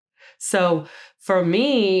 So for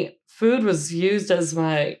me, food was used as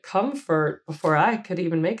my comfort before I could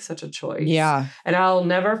even make such a choice. Yeah. And I'll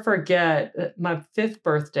never forget my 5th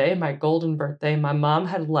birthday, my golden birthday. My mom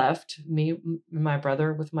had left me, my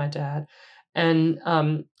brother with my dad. And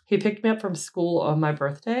he picked me up from school on my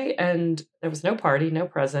birthday, and there was no party, no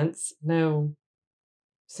presents, no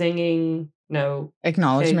singing, no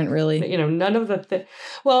Acknowledgement, cake, really. none of the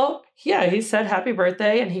well, yeah, he said happy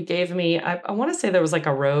birthday, and he gave me, I want to say there was like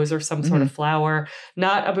a rose or some sort of flower,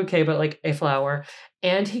 not a bouquet, but like a flower.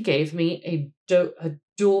 And he gave me a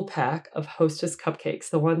dual pack of Hostess cupcakes,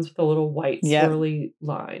 the ones with the little white swirly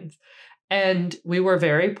lines. And we were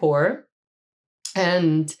very poor.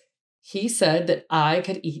 And he said that I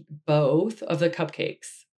could eat both of the cupcakes.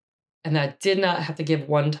 And I did not have to give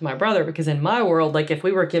one to my brother, because in my world, like if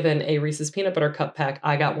we were given a Reese's peanut butter cup pack,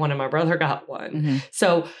 I got one and my brother got one.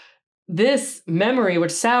 So this memory,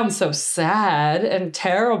 which sounds so sad and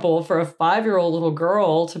terrible for a 5-year-old little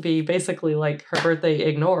girl to be basically like her birthday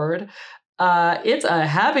ignored, it's a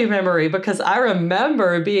happy memory because I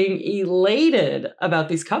remember being elated about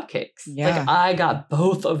these cupcakes. Yeah. Like I got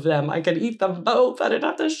both of them. I could eat them both. I didn't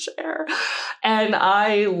have to share. And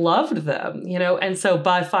I loved them, And so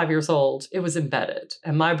by 5 years old, it was embedded.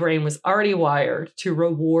 And my brain was already wired to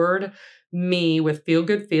reward me with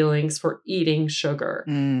feel-good feelings for eating sugar.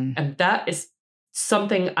 And that is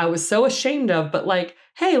something I was so ashamed of, but like,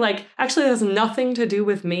 hey, like actually it has nothing to do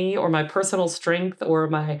with me or my personal strength or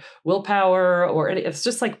my willpower or it's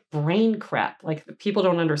just like brain crap. Like people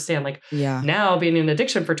don't understand. Like now being in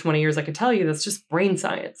addiction for 20 years, I can tell you that's just brain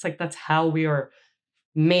science. Like that's how we are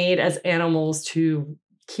made as animals to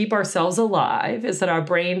keep ourselves alive, is that our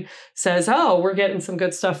brain says, oh, we're getting some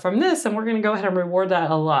good stuff from this, and we're going to go ahead and reward that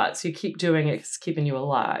a lot. So you keep doing it, it's keeping you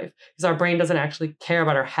alive, because our brain doesn't actually care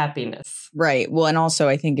about our happiness. Right. Well, and also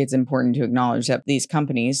I think it's important to acknowledge that these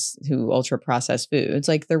companies who ultra process foods,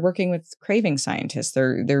 like they're working with craving scientists.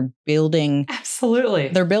 They're building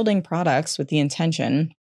They're building products with the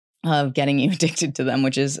intention of getting you addicted to them,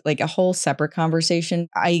 which is like a whole separate conversation.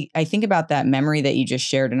 I think about that memory that you just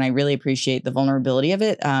shared, and I really appreciate the vulnerability of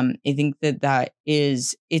it. I think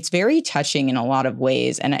it's very touching in a lot of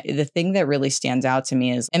ways. And the thing that really stands out to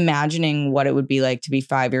me is imagining what it would be like to be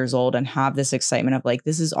 5 years old and have this excitement of like,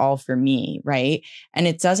 this is all for me, right? And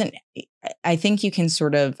I think you can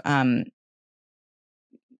sort of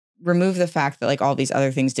remove the fact that like all these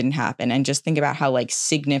other things didn't happen and just think about how like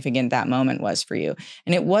significant that moment was for you.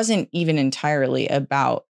 And it wasn't even entirely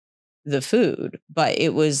about the food, but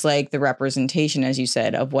it was like the representation, as you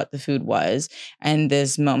said, of what the food was, and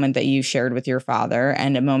this moment that you shared with your father,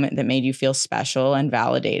 and a moment that made you feel special and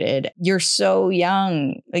validated. You're so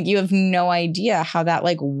young, like you have no idea how that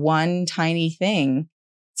like one tiny thing,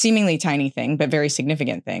 seemingly tiny thing, but very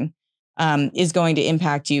significant thing, is going to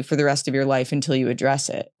impact you for the rest of your life until you address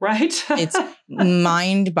it. Right. It's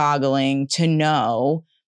mind-boggling to know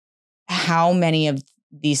how many of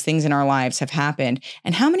these things in our lives have happened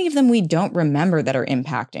and how many of them we don't remember that are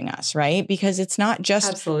impacting us, right? Because it's not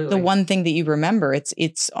just the one thing that you remember.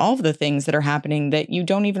 It's all of the things that are happening that you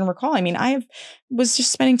don't even recall. I mean, was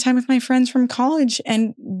just spending time with my friends from college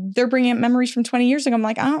and they're bringing up memories from 20 years ago. I'm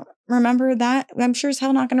like, I don't remember that. I'm sure as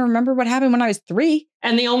hell not going to remember what happened when I was 3.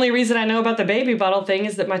 And the only reason I know about the baby bottle thing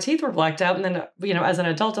is that my teeth were blacked out. And then, as an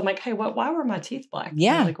adult, I'm like, hey, why were my teeth black?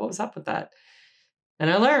 Yeah. Like, what was up with that? And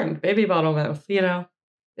I learned baby bottle mouth,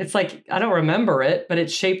 It's like, I don't remember it, but it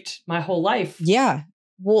shaped my whole life. Yeah.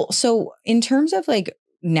 Well, so in terms of like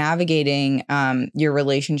navigating your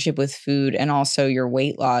relationship with food and also your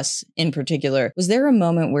weight loss in particular, was there a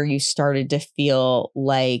moment where you started to feel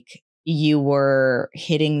like you were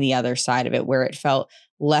hitting the other side of it, where it felt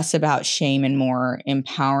less about shame and more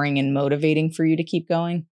empowering and motivating for you to keep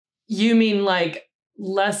going? You mean like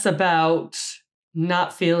less about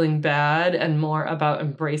not feeling bad and more about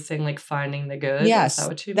embracing, like finding the good? Yes, Is that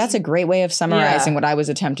what you mean? that's a great way of summarizing what I was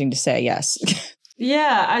attempting to say. Yes.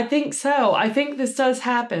 Yeah, I think so. I think this does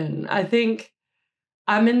happen. I think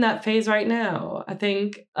I'm in that phase right now. I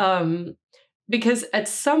think because at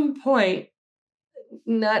some point,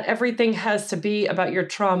 not everything has to be about your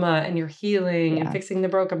trauma and your healing and fixing the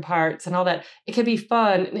broken parts and all that. It can be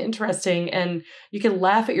fun and interesting, and you can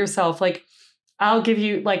laugh at yourself. Like, I'll give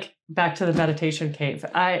you, like, back to the meditation cave.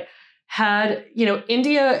 I had,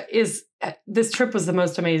 India this trip was the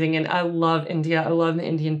most amazing, and I love India. I love the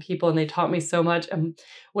Indian people, and they taught me so much. And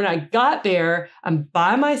when I got there, I'm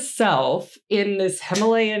by myself in this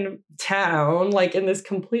Himalayan town, like in this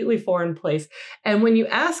completely foreign place. And when you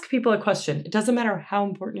ask people a question, it doesn't matter how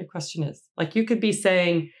important your question is. Like, you could be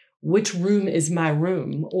saying, which room is my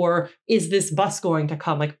room? Or is this bus going to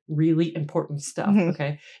come? Like, really important stuff. Mm-hmm.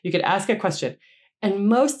 Okay. You could ask a question. And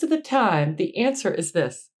most of the time, the answer is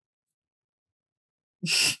this.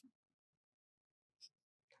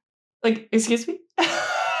 Like, excuse me?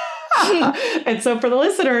 And so for the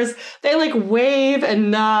listeners, they like wave and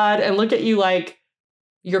nod and look at you like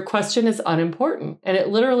your question is unimportant. And it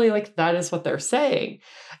literally, like, that is what they're saying.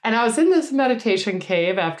 And I was in this meditation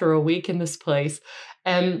cave after a week in this place,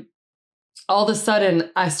 and all of a sudden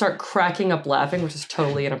I start cracking up laughing, which is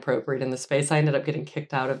totally inappropriate in the space. I ended up getting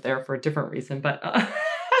kicked out of there for a different reason, but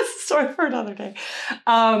that's a story for another day.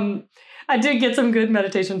 I did get some good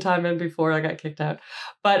meditation time in before I got kicked out.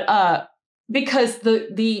 But because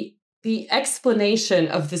the explanation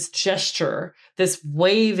of this gesture, this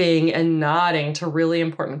waving and nodding to really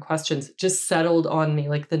important questions just settled on me,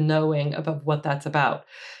 like the knowing about what that's about.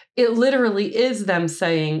 It literally is them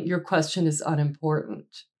saying, your question is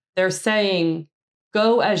unimportant. They're saying,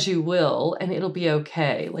 go as you will, and it'll be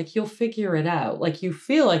okay. Like, you'll figure it out. Like, you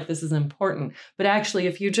feel like this is important, but actually,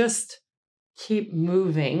 if you just keep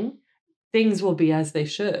moving, things will be as they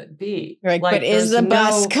should be. Right, like, but is the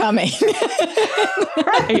bus coming?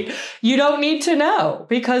 Right. You don't need to know,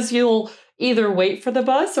 because you'll either wait for the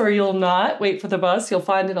bus or you'll not wait for the bus. You'll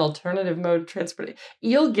find an alternative mode of transport.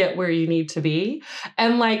 You'll get where you need to be.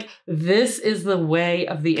 And like, this is the way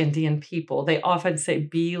of the Indian people. They often say,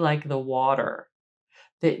 be like the water,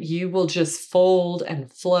 that you will just fold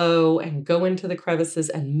and flow and go into the crevices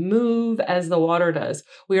and move as the water does.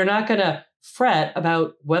 We are not going to fret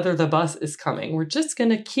about whether the bus is coming. We're just going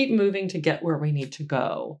to keep moving to get where we need to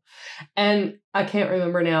go. And I can't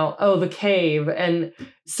remember now. Oh, the cave. And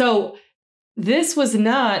so this was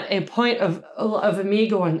not a point of me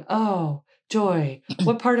going, oh, Joy,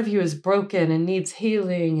 what part of you is broken and needs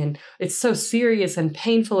healing? And it's so serious and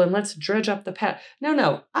painful, and let's dredge up the path.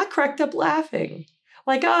 No, I cracked up laughing.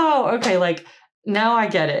 Like, oh, okay, like, now I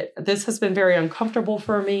get it. This has been very uncomfortable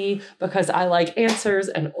for me because I like answers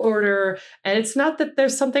and order. And it's not that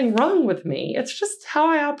there's something wrong with me. It's just how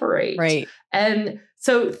I operate. Right. And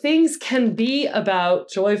so things can be about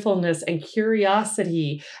joyfulness and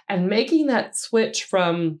curiosity, and making that switch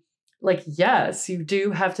from, like, yes, you do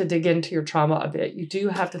have to dig into your trauma a bit. You do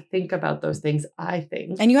have to think about those things, I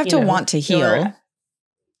think. And you have to want to heal.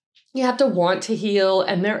 You have to want to heal,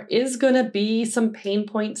 and there is going to be some pain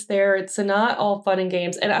points there. It's not all fun and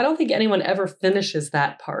games. And I don't think anyone ever finishes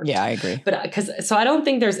that part. Yeah, I agree. But so I don't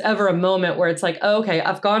think there's ever a moment where it's like, oh, okay,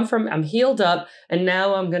 I'm healed up, and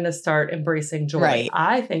now I'm going to start embracing joy. Right.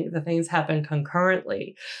 I think the things happen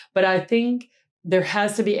concurrently, but I think there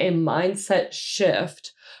has to be a mindset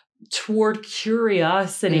shift toward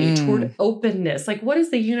curiosity, toward openness. Like, what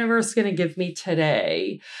is the universe going to give me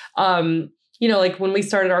today? Like when we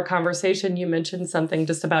started our conversation, you mentioned something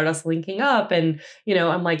just about us linking up. And,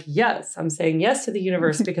 I'm like, yes, I'm saying yes to the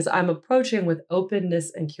universe because I'm approaching with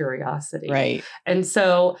openness and curiosity. Right. And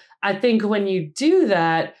so I think when you do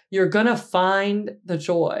that, you're going to find the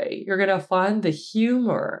joy. You're going to find the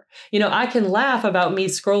humor. I can laugh about me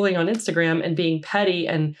scrolling on Instagram and being petty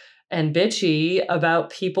and bitchy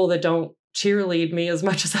about people that don't cheerlead me as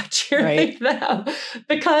much as I cheerlead them,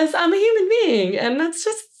 because I'm a human being, and that's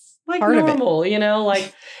just like part normal,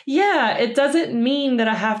 like, yeah, it doesn't mean that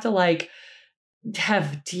I have to like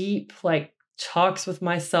have deep like talks with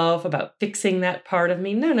myself about fixing that part of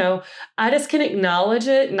me. No, I just can acknowledge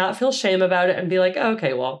it, not feel shame about it, and be like,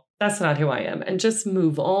 okay, well, that's not who I am, and just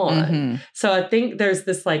move on. Mm-hmm. So I think there's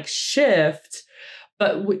this like shift,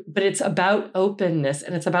 but it's about openness,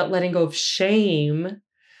 and it's about letting go of shame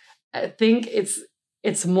I think it's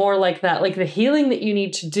more like that, like the healing that you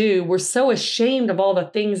need to do. We're so ashamed of all the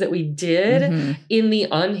things that we did in the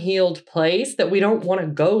unhealed place that we don't want to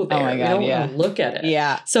go there. Oh my God, we don't want to look at it.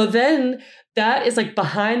 Yeah. So then that is like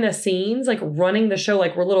behind the scenes, like running the show,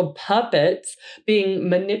 like we're little puppets being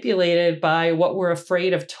manipulated by what we're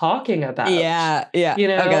afraid of talking about. Yeah. Yeah. You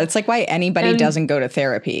know? Okay. It's like why anybody doesn't go to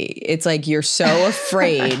therapy. It's like you're so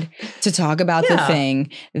afraid to talk about the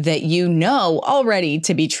thing that you know already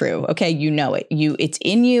to be true. Okay. You know it. It's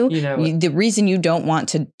in you. The reason you don't want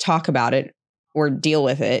to talk about it or deal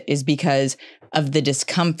with it is because of the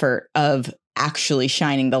discomfort of actually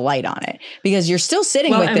shining the light on it, because you're still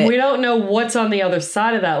sitting with it. And we don't know what's on the other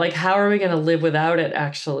side of that. Like, how are we going to live without it,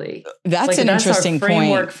 actually? That's an interesting point. That's our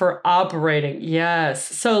framework point. for operating. Yes.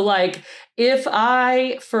 So, like, if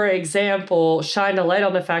I, for example, shined a light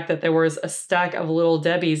on the fact that there was a stack of Little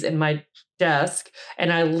Debbies in my desk,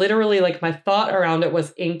 and I literally, like, my thought around it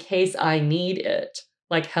was in case I need it.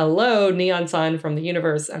 Like, hello, neon sign from the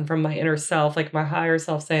universe and from my inner self, like my higher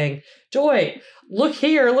self saying, Joy, look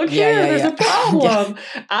here, there's a problem.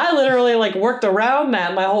 I literally like worked around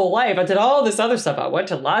that my whole life. I did all this other stuff. I went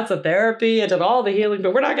to lots of therapy. I did all the healing,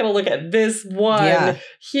 but we're not going to look at this one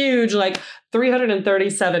huge, like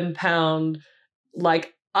 337 pound,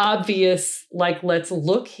 like obvious, like, let's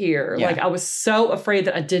look here. Like I was so afraid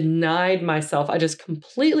that I denied myself. I just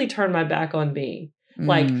completely turned my back on me.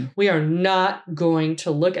 Like, we are not going to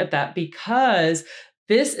look at that because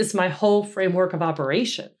this is my whole framework of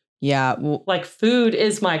operation. Yeah. Like, food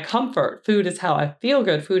is my comfort. Food is how I feel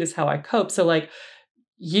good. Food is how I cope. So, like,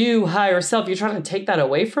 you, higher self, you're trying to take that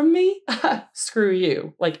away from me? Screw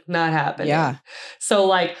you. Like, not happening. Yeah. So,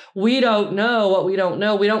 like, we don't know what we don't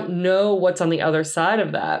know. We don't know what's on the other side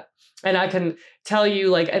of that. And I can tell you,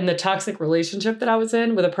 like, in the toxic relationship that I was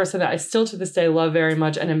in with a person that I still to this day love very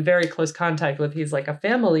much and in very close contact with, he's like a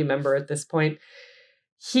family member at this point.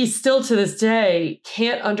 He still to this day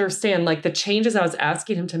can't understand, like, the changes I was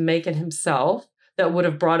asking him to make in himself that would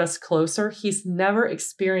have brought us closer. He's never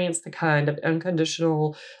experienced the kind of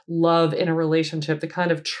unconditional love in a relationship, the kind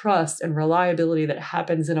of trust and reliability that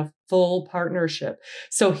happens in a full partnership.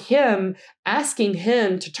 So asking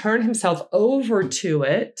him to turn himself over to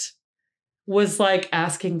it was like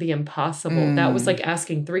asking the impossible. That was like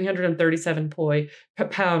asking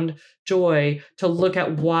 337-pound Joy to look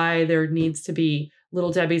at why there needs to be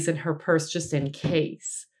Little Debbie's in her purse just in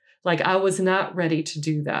case. Like, I was not ready to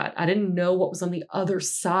do that. I didn't know what was on the other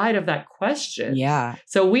side of that question. Yeah.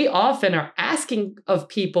 So we often are asking of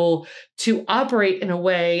people to operate in a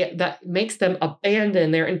way that makes them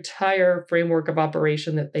abandon their entire framework of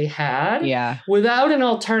operation that they had without an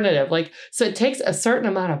alternative. Like, so it takes a certain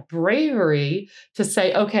amount of bravery to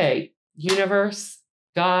say, okay, universe,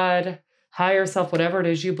 God, higher self, whatever it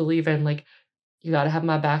is you believe in, like, you got to have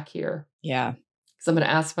my back here. Yeah. Because I'm going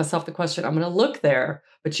to ask myself the question, I'm going to look there,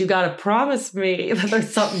 but you got to promise me that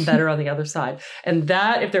there's something better on the other side. And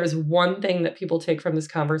that, if there's one thing that people take from this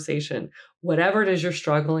conversation, whatever it is you're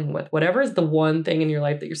struggling with, whatever is the one thing in your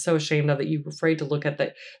life that you're so ashamed of, that you're afraid to look at,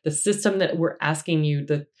 the system that we're asking you,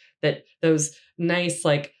 that those nice,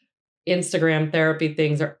 like, Instagram therapy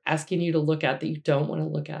things are asking you to look at that you don't want to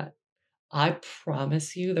look at. I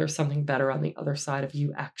promise you there's something better on the other side of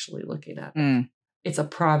you actually looking at it. It's a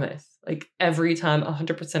promise, like, every time,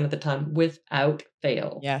 100% of the time, without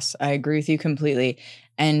fail. Yes, I agree with you completely.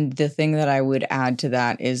 And the thing that I would add to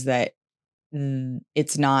that is that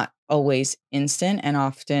it's not always instant, and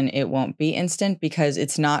often it won't be instant, because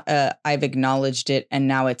it's not I've acknowledged it and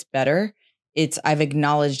now it's better. It's I've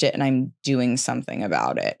acknowledged it and I'm doing something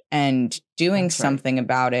about it. And doing something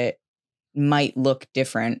about it might look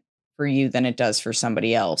different for you than it does for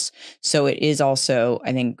somebody else. So it is also,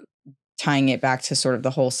 I think, tying it back to sort of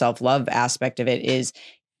the whole self-love aspect of it, is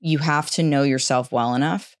you have to know yourself well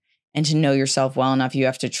enough. And to know yourself well enough, you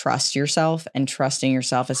have to trust yourself, and trusting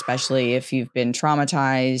yourself, especially if you've been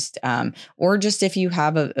traumatized, or just if you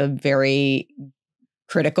have a very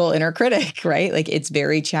critical inner critic, right? Like, it's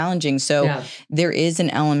very challenging. So there is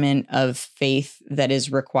an element of faith that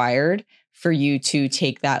is required for you to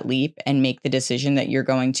take that leap and make the decision that you're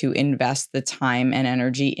going to invest the time and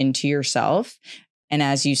energy into yourself. And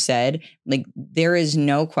as you said, like, there is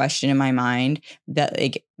no question in my mind that,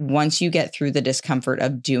 like, once you get through the discomfort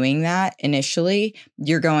of doing that initially,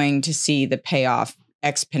 you're going to see the payoff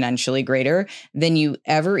exponentially greater than you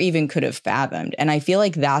ever even could have fathomed. And I feel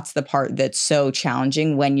like that's the part that's so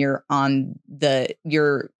challenging when you're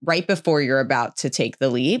you're right before you're about to take the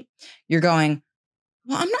leap. You're going,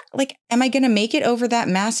 well, I'm not like, am I going to make it over that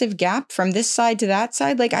massive gap from this side to that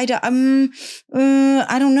side? Like, I don't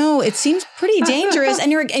know. It seems pretty dangerous.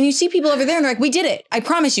 And you see people over there and they're like, we did it. I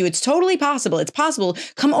promise you, it's totally possible. It's possible.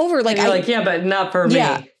 Come over. Like, and you're like, yeah, but not for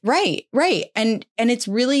me. Right. And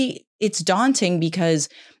it's daunting because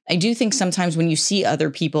I do think sometimes when you see other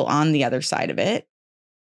people on the other side of it,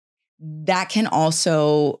 that can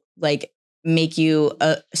also like make you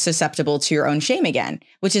susceptible to your own shame again,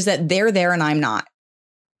 which is that they're there and I'm not.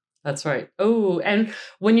 That's right. Oh, and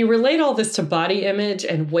when you relate all this to body image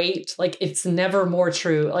and weight, like it's never more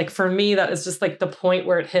true. Like for me, that is just like the point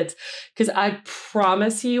where it hits. Because I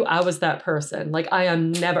promise you, I was that person. Like I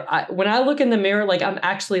am never, when I look in the mirror, like I'm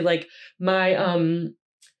actually like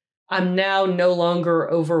I'm now no longer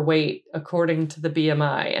overweight according to the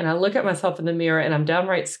BMI. And I look at myself in the mirror and I'm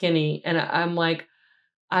downright skinny. And I'm like,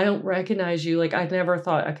 I don't recognize you. Like, I never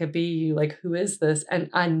thought I could be you. Like, who is this? And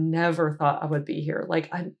I never thought I would be here. Like,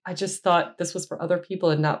 I just thought this was for other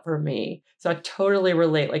people and not for me. So I totally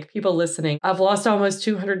relate. Like, people listening, I've lost almost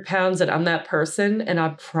 200 pounds and I'm that person. And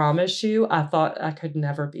I promise you, I thought I could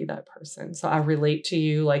never be that person. So I relate to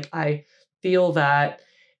you. Like, I feel that,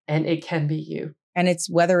 and it can be you. And it's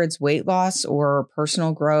whether it's weight loss or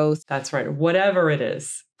personal growth. That's right. Whatever it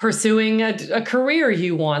is. Pursuing a career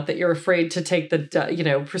you want that you're afraid to take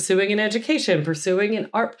pursuing an education, pursuing an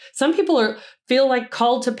art. Some people feel like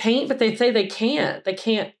called to paint, but they say they can't. They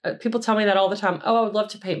can't. People tell me that all the time. Oh, I would love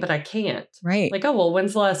to paint, but I can't. Right. Like, oh, well,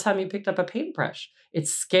 when's the last time you picked up a paintbrush?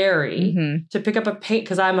 It's scary to pick up a paint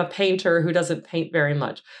because I'm a painter who doesn't paint very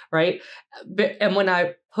much. Right. And when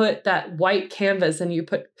I put that white canvas and you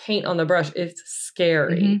put paint on the brush, it's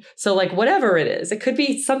scary. So like whatever it is, it could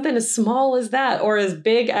be something as small as that or as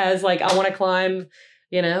big as like, I want to climb,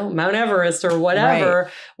 Mount Everest or whatever,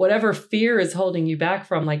 whatever fear is holding you back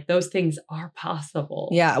from, like those things are possible.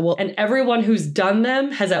 Yeah. Well, and everyone who's done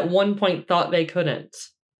them has at one point thought they couldn't.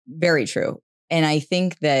 Very true. And I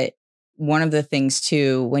think that one of the things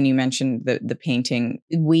too, when you mentioned the painting,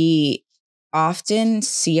 we often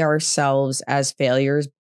see ourselves as failures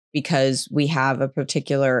because we have a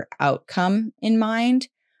particular outcome in mind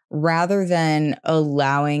rather than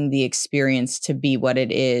allowing the experience to be what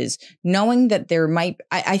it is, knowing that there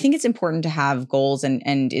I think it's important to have goals and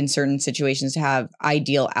in certain situations to have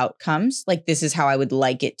ideal outcomes. Like this is how I would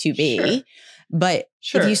like it to be. Sure. But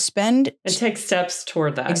if you spend and take steps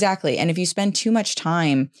toward that. Exactly. And if you spend too much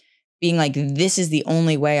time being like, this is the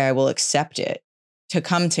only way I will accept it to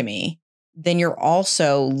come to me, then you're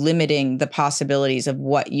also limiting the possibilities of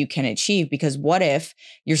what you can achieve. Because what if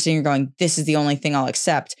you're sitting here going, this is the only thing I'll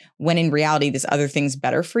accept, when in reality, this other thing's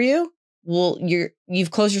better for you? Well, you've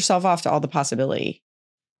closed yourself off to all the possibility.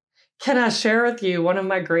 Can I share with you one of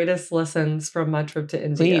my greatest lessons from my trip to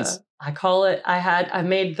India? Please. I call it, I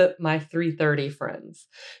made my 330 friends.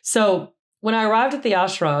 So when I arrived at the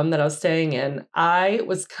ashram that I was staying in, I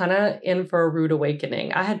was kind of in for a rude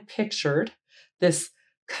awakening. I had pictured this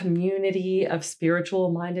community of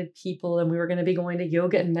spiritual minded people, and we were going to be going to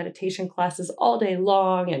yoga and meditation classes all day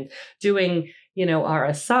long and doing, our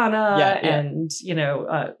asana and,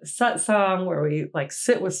 satsang where we like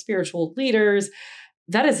sit with spiritual leaders.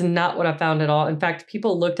 That is not what I found at all. In fact,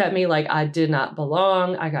 people looked at me like I did not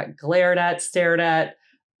belong. I got glared at, stared at.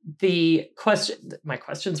 My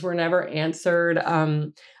questions were never answered.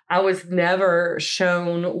 I was never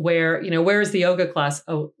shown where's the yoga class?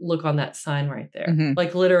 Oh, look on that sign right there.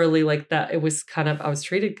 Like literally like that. It was I was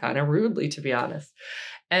treated kind of rudely, to be honest.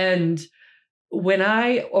 And when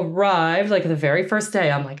I arrived, like the very first day,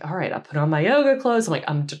 I'm like, all right, I put on my yoga clothes. I'm like,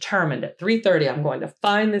 I'm determined at 3:30, I'm going to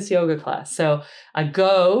find this yoga class. So I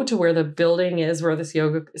go to where the building is, where this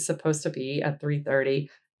yoga is supposed to be at 3:30,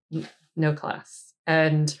 no class.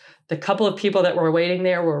 And the couple of people that were waiting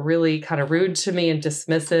there were really kind of rude to me and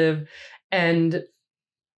dismissive. And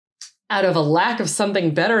out of a lack of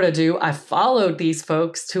something better to do, I followed these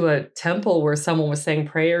folks to a temple where someone was saying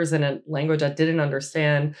prayers in a language I didn't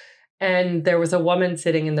understand. And there was a woman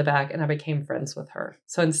sitting in the back, and I became friends with her.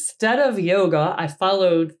 So instead of yoga, I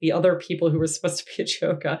followed the other people who were supposed to be at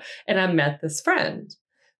yoga, and I met this friend.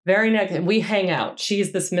 Very next, and we hang out.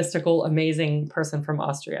 She's this mystical, amazing person from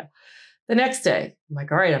Austria. The next day, I'm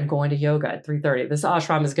like, all right, I'm going to yoga at 3:30. This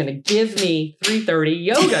ashram is going to give me 3:30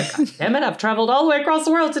 yoga. God damn it, I've traveled all the way across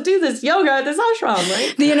the world to do this yoga at this ashram,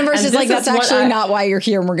 right? The universe is like, that's actually not why you're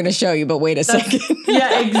here, and we're going to show you, but wait a second.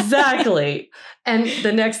 Yeah, exactly. And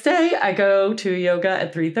the next day, I go to yoga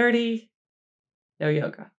at 3:30, no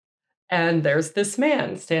yoga. And there's this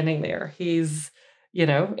man standing there. He's,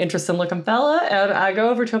 interesting looking fella. And I go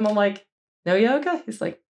over to him, I'm like, no yoga? He's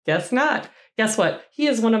like, guess not. Guess what? He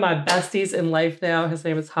is one of my besties in life now. His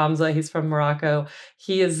name is Hamza. He's from Morocco.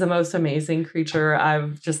 He is the most amazing creature. I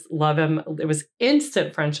just love him. It was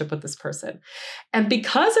instant friendship with this person. And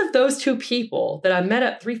because of those two people that I met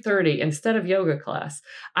at 3:30 instead of yoga class,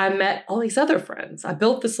 I met all these other friends. I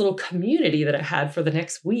built this little community that I had for the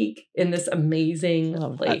next week in this amazing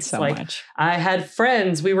place. So like much. I had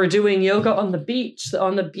friends. We were doing yoga on the beach,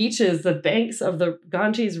 on the beaches, the banks of the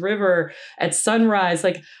Ganges River at sunrise.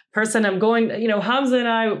 Like person I'm going, Hamza and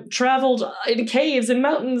I traveled in caves and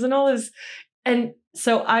mountains and all this. And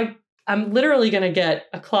so I'm literally going to get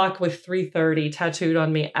a clock with 3:30 tattooed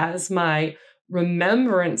on me as my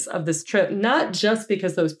remembrance of this trip, not just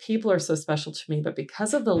because those people are so special to me, but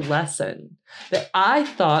because of the lesson that I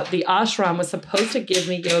thought the ashram was supposed to give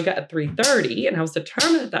me yoga at 3:30. And I was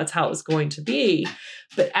determined that that's how it was going to be.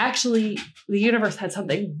 But actually, the universe had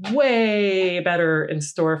something way better in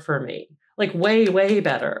store for me. Like way, way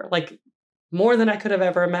better. Like more than I could have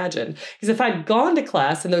ever imagined. Because if I'd gone to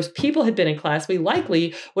class and those people had been in class, we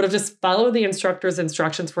likely would have just followed the instructor's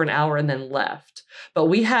instructions for an hour and then left. But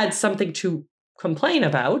we had something to complain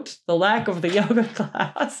about, the lack of the yoga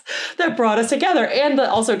class, that brought us together. And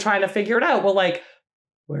also trying to figure it out. Well, like,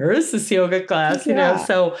 where is this yoga class?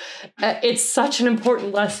 So it's such an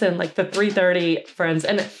important lesson, like the 3:30 friends.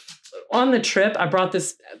 And on the trip, I brought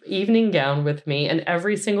this evening gown with me, and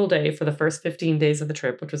every single day for the first 15 days of the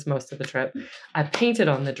trip, which was most of the trip, I painted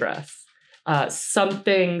on the dress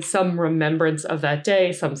some remembrance of that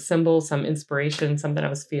day, some symbol, some inspiration, something I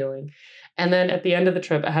was feeling. And then at the end of the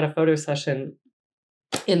trip, I had a photo session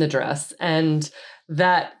in the dress, and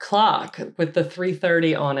that clock with the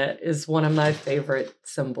 3:30 on it is one of my favorite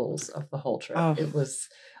symbols of the whole trip. Oh. It was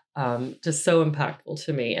just so impactful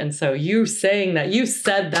to me. And so you saying that, you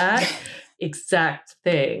said that exact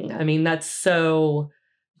thing. I mean, that's so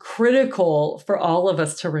critical for all of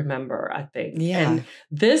us to remember, I think. Yeah. And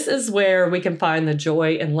this is where we can find the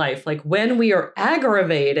joy in life. Like when we are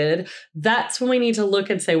aggravated, that's when we need to look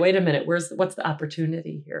and say, wait a minute, what's the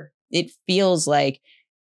opportunity here? It feels like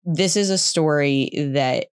this is a story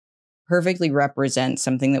that perfectly represents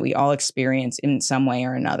something that we all experience in some way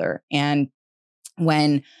or another. And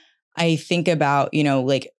when I think about,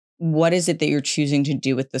 like, what is it that you're choosing to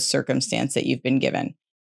do with the circumstance that you've been given?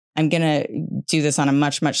 I'm going to do this on a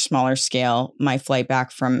much, much smaller scale. My flight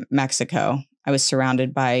back from Mexico, I was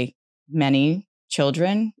surrounded by many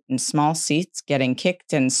children in small seats getting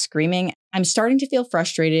kicked and screaming. I'm starting to feel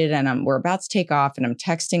frustrated, and we're about to take off, and I'm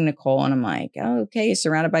texting Nicole, and I'm like, oh, okay,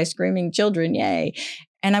 surrounded by screaming children, yay.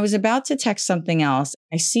 And I was about to text something else.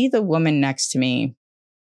 I see the woman next to me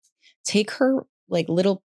take her like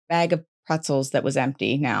little bag of pretzels that was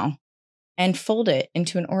empty now and fold it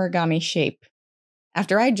into an origami shape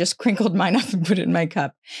after I just crinkled mine up and put it in my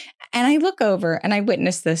cup. And I look over and I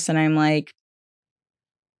witness this, and I'm like,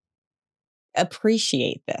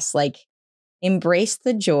 appreciate this. Like, embrace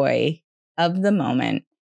the joy of the moment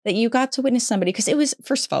that you got to witness somebody. Because it was,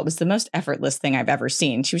 first of all, it was the most effortless thing I've ever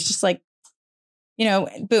seen. She was just like,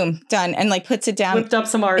 boom, done. And like puts it down. Whipped up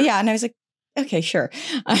some art. Yeah. And I was like, okay, sure.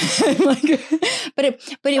 Like, but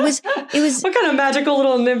it was what kind of magical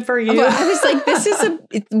little nymph are you? I was like, this is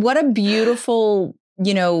what a beautiful,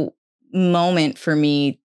 moment for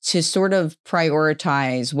me to sort of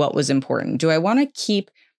prioritize what was important. Do I want to keep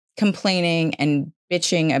complaining and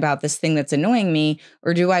bitching about this thing that's annoying me?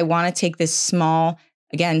 Or do I want to take this small,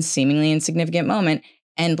 again, seemingly insignificant moment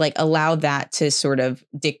and like allow that to sort of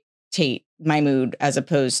dictate my mood as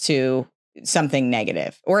opposed to something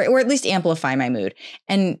negative, or at least amplify my mood?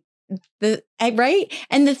 And right.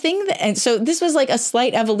 And the thing and so this was like a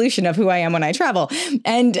slight evolution of who I am when I travel.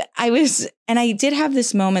 And I did have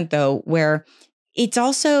this moment though, where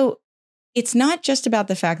it's not just about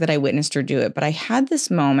the fact that I witnessed her do it, but I had this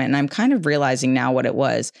moment, and I'm kind of realizing now what it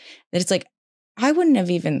was, that it's like, I wouldn't have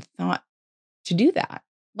even thought to do that.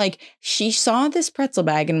 Like, she saw this pretzel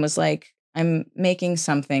bag and was like, I'm making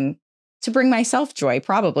something to bring myself joy,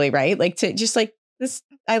 probably, right? Like, to just like this,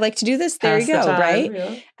 I like to do this. There you go, right?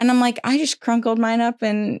 Yeah. And I'm like, I just crunkled mine up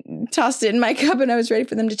and tossed it in my cup, and I was ready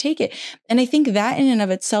for them to take it. And I think that in and of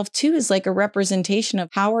itself too is like a representation of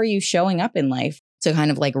how are you showing up in life. To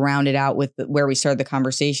kind of like round it out with where we started the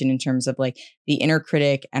conversation in terms of like the inner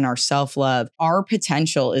critic and our self-love. Our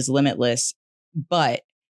potential is limitless, but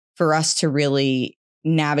for us to really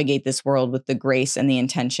navigate this world with the grace and the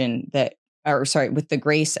intention with the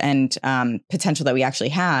grace and potential that we actually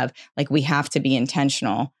have, like we have to be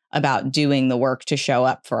intentional about doing the work to show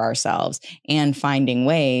up for ourselves and finding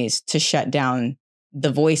ways to shut down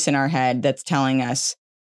the voice in our head that's telling us,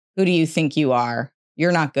 who do you think you are?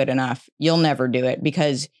 You're not good enough. You'll never do it,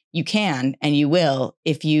 because you can and you will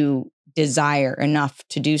if you desire enough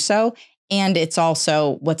to do so. And it's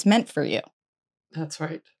also what's meant for you. That's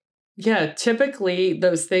right. Yeah, typically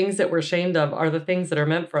those things that we're ashamed of are the things that are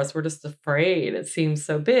meant for us. We're just afraid. It seems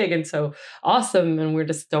so big and so awesome, and we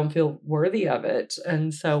just don't feel worthy of it.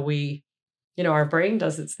 And so we, our brain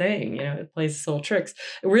does its thing, it plays its little tricks.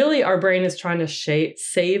 Really, our brain is trying to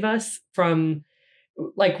save us from,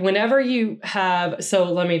 like, whenever you have, so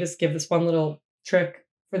let me just give this one little trick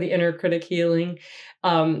for the inner critic healing.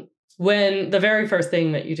 When the very first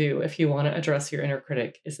thing that you do, if you want to address your inner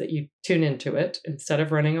critic, is that you tune into it instead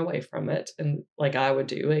of running away from it. And like I would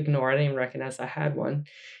do, ignore it, I didn't even recognize I had one.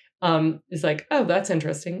 It's like, oh, that's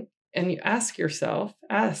interesting. And you ask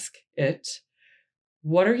it,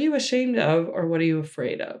 what are you ashamed of or what are you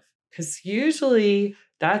afraid of? Because usually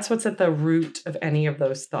that's what's at the root of any of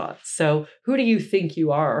those thoughts. So who do you think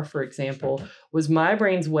you are, for example, was my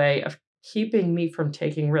brain's way of keeping me from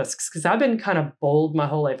taking risks, because I've been kind of bold my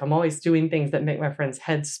whole life. I'm always doing things that make my friends'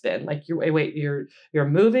 heads spin. Like, you're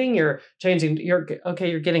moving, you're changing, you're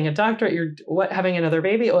getting a doctorate, you're having another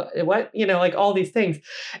baby, what, like all these things.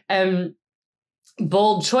 And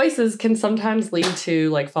bold choices can sometimes lead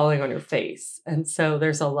to like falling on your face. And so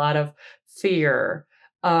there's a lot of fear.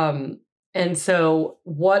 And so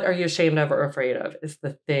what are you ashamed of or afraid of is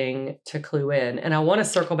the thing to clue in. And I want to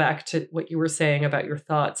circle back to what you were saying about your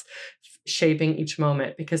thoughts shaping each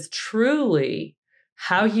moment, because truly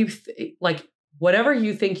how you like whatever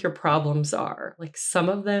you think your problems are, like some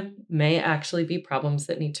of them may actually be problems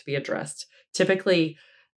that need to be addressed. Typically,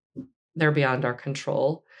 they're beyond our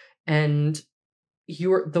control. And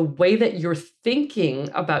the way that you're thinking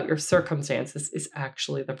about your circumstances is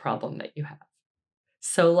actually the problem that you have.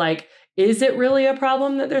 So like, is it really a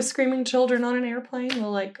problem that there's screaming children on an airplane?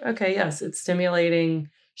 Well, like, okay, yes, it's stimulating.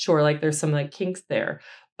 Sure, like there's some like kinks there.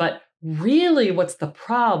 But really what's the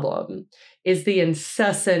problem is the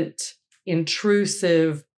incessant,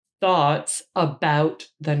 intrusive thoughts about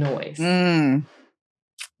the noise.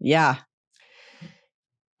 Yeah.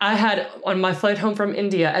 I had on my flight home from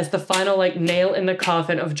India as the final like nail in the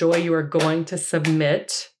coffin of Joy, you are going to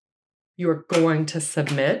submit. You are going to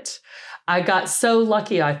submit. I got so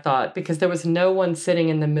lucky, I thought, because there was no one sitting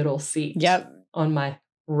in the middle seat on my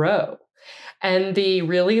row. And the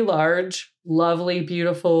really large, lovely,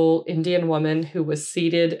 beautiful Indian woman who was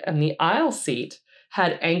seated in the aisle seat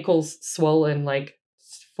had ankles swollen like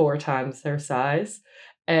 4 times their size.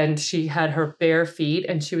 And she had her bare feet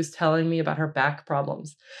and she was telling me about her back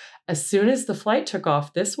problems. As soon as the flight took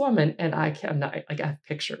off, this woman, and I have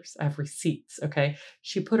pictures, I have receipts, okay?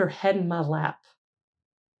 She put her head in my lap.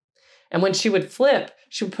 And when she would flip,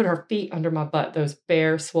 she would put her feet under my butt, those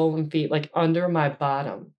bare, swollen feet, like under my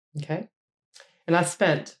bottom, okay? And I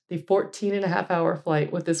spent the 14.5-hour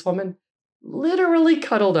flight with this woman literally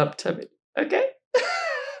cuddled up to me, okay?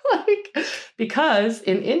 Because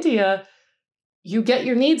in India, you get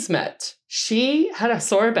your needs met. She had a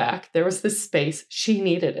sore back. There was this space. She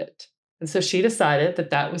needed it. And so she decided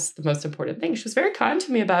that that was the most important thing. She was very kind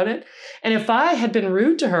to me about it. And if I had been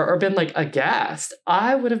rude to her or been like aghast,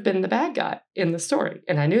 I would have been the bad guy in the story.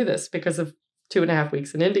 And I knew this because of 2.5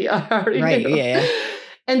 weeks in India. I already knew. Yeah.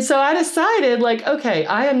 And so I decided like, okay,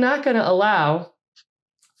 I am not going to allow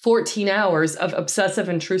 14 hours of obsessive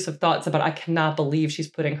intrusive thoughts about, I cannot believe she's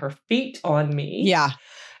putting her feet on me. Yeah.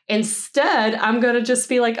 Instead, I'm going to just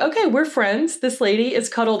be like, okay, we're friends. This lady is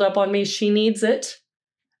cuddled up on me. She needs it.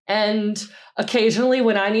 And occasionally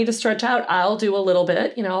when I need to stretch out, I'll do a little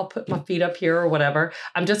bit, I'll put my feet up here or whatever.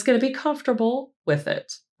 I'm just going to be comfortable with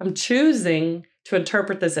it. I'm choosing to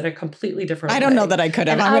interpret this in a completely different way. I don't know that I could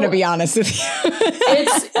have. I'm going to be honest with you.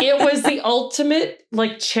 It was the ultimate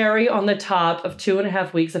like cherry on the top of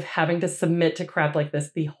 2.5 weeks of having to submit to crap like this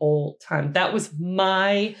the whole time. That was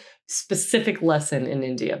my specific lesson in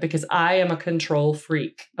India because I am a control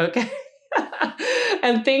freak. Okay.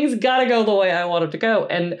 And things got to go the way I want them to go.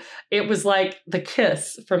 And it was like the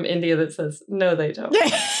kiss from India that says, no, they don't. No.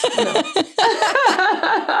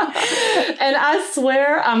 And I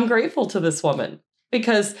swear I'm grateful to this woman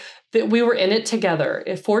because we were in it together.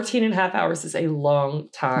 14.5 hours is a long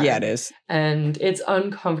time. Yeah, it is. And it's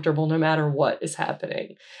uncomfortable no matter what is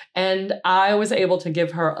happening. And I was able to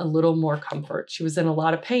give her a little more comfort. She was in a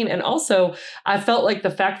lot of pain. And also, I felt like the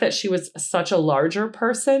fact that she was such a larger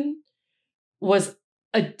person was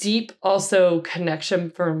a deep also connection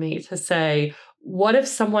for me to say, what if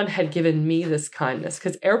someone had given me this kindness?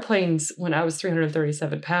 Because airplanes, when I was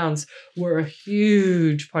 337 pounds, were a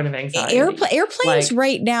huge point of anxiety. Airplanes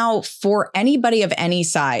right now for anybody of any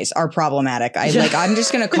size are problematic. I'm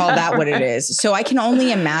just going to call that what it is. So I can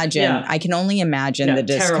only imagine. Yeah. I can only imagine the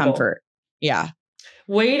discomfort. Terrible. Yeah.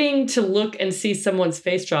 waiting to look and see someone's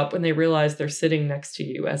face drop when they realize they're sitting next to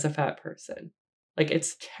you as a fat person. Like,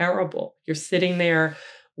 it's terrible. You're sitting there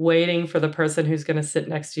waiting for the person who's going to sit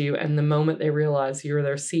next to you. And the moment they realize you're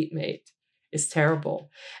their seatmate is terrible.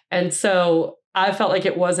 And so I felt like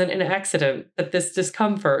it wasn't an accident that this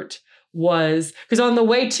discomfort was, because on the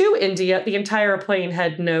way to India, the entire plane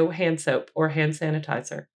had no hand soap or hand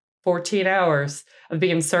sanitizer. 14 hours of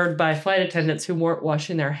being served by flight attendants who weren't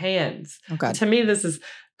washing their hands. Oh, God. To me, this is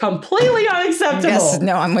completely unacceptable. Yes,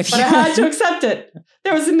 no, I'm with you. But I had to accept it.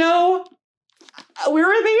 There was no, we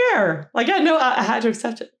were in the air. Like, I had to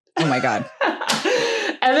accept it. Oh my God.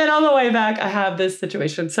 And then on the way back, I have this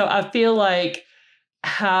situation. So I feel like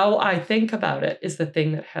how I think about it is the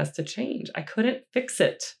thing that has to change. I couldn't fix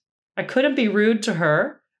it. I couldn't be rude to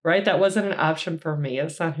her, right? That wasn't an option for me.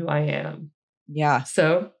 It's not who I am. Yeah.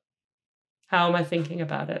 So how am I thinking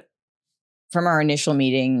about it? From our initial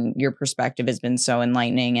meeting, your perspective has been so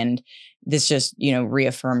enlightening, and this just,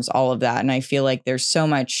 reaffirms all of that. And I feel like there's so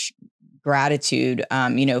much gratitude,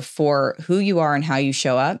 for who you are and how you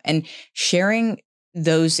show up and sharing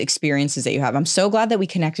those experiences that you have. I'm so glad that we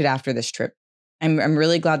connected after this trip. I'm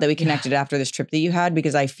really glad that we connected after this trip that you had,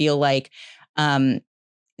 because I feel like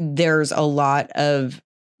there's a lot of,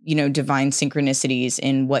 divine synchronicities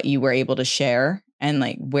in what you were able to share and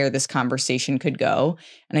like where this conversation could go.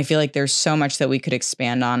 And I feel like there's so much that we could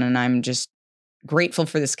expand on. And I'm just grateful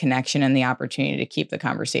for this connection and the opportunity to keep the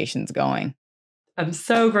conversations going. I'm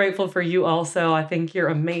so grateful for you also. I think you're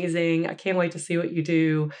amazing. I can't wait to see what you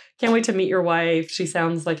do. Can't wait to meet your wife. She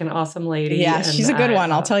sounds like an awesome lady. Yeah, she's a good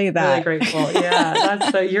one. I'll tell you that. Really grateful.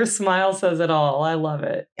 Yeah, your smile says it all. I love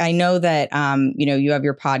it. I know that, you have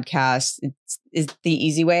your podcast. Is the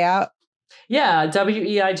easy way out? Yeah,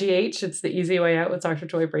 WEIGH. It's the easy way out with Dr.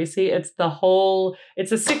 Joy Bracey. It's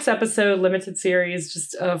a 6-episode limited series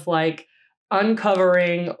just of like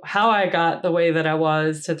uncovering how I got the way that I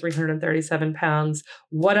was to 337 pounds,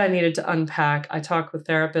 what I needed to unpack. I talk with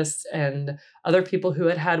therapists and other people who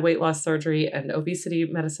had weight loss surgery and obesity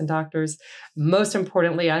medicine doctors. Most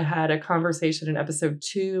importantly, I had a conversation in episode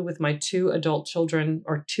 2 with my two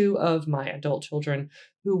of my adult children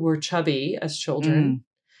who were chubby as children,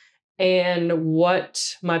 and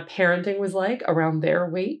what my parenting was like around their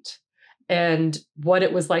weight, and what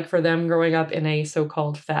it was like for them growing up in a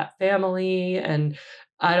so-called fat family. And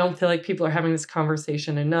I don't feel like people are having this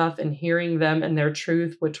conversation enough, and hearing them and their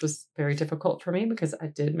truth, which was very difficult for me because I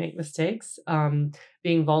did make mistakes.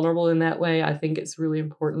 Being vulnerable in that way, I think is really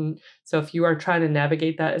important. So if you are trying to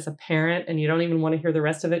navigate that as a parent and you don't even want to hear the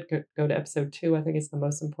rest of it, go to episode 2. I think it's the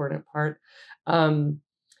most important part.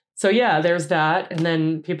 So yeah, there's that. And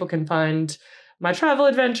then people can find my travel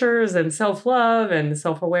adventures and self-love and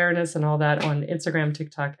self-awareness and all that on Instagram,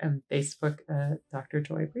 TikTok, and Facebook, Dr.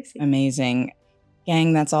 Joy Bracey. Amazing.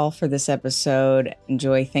 Gang, that's all for this episode.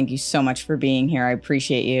 Joy, thank you so much for being here. I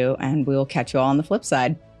appreciate you, and we'll catch you all on the flip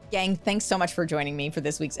side. Gang, thanks so much for joining me for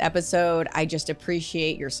this week's episode. I just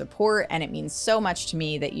appreciate your support, and it means so much to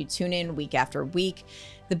me that you tune in week after week.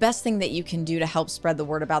 The best thing that you can do to help spread the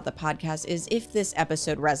word about the podcast is, if this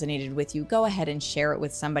episode resonated with you, go ahead and share it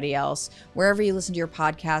with somebody else wherever you listen to your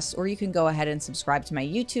podcasts, or you can go ahead and subscribe to my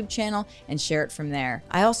YouTube channel and share it from there.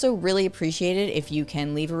 I also really appreciate it if you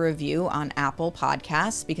can leave a review on Apple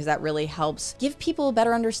Podcasts, because that really helps give people a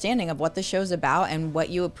better understanding of what the show's about and what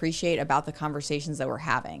you appreciate about the conversations that we're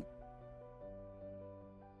having.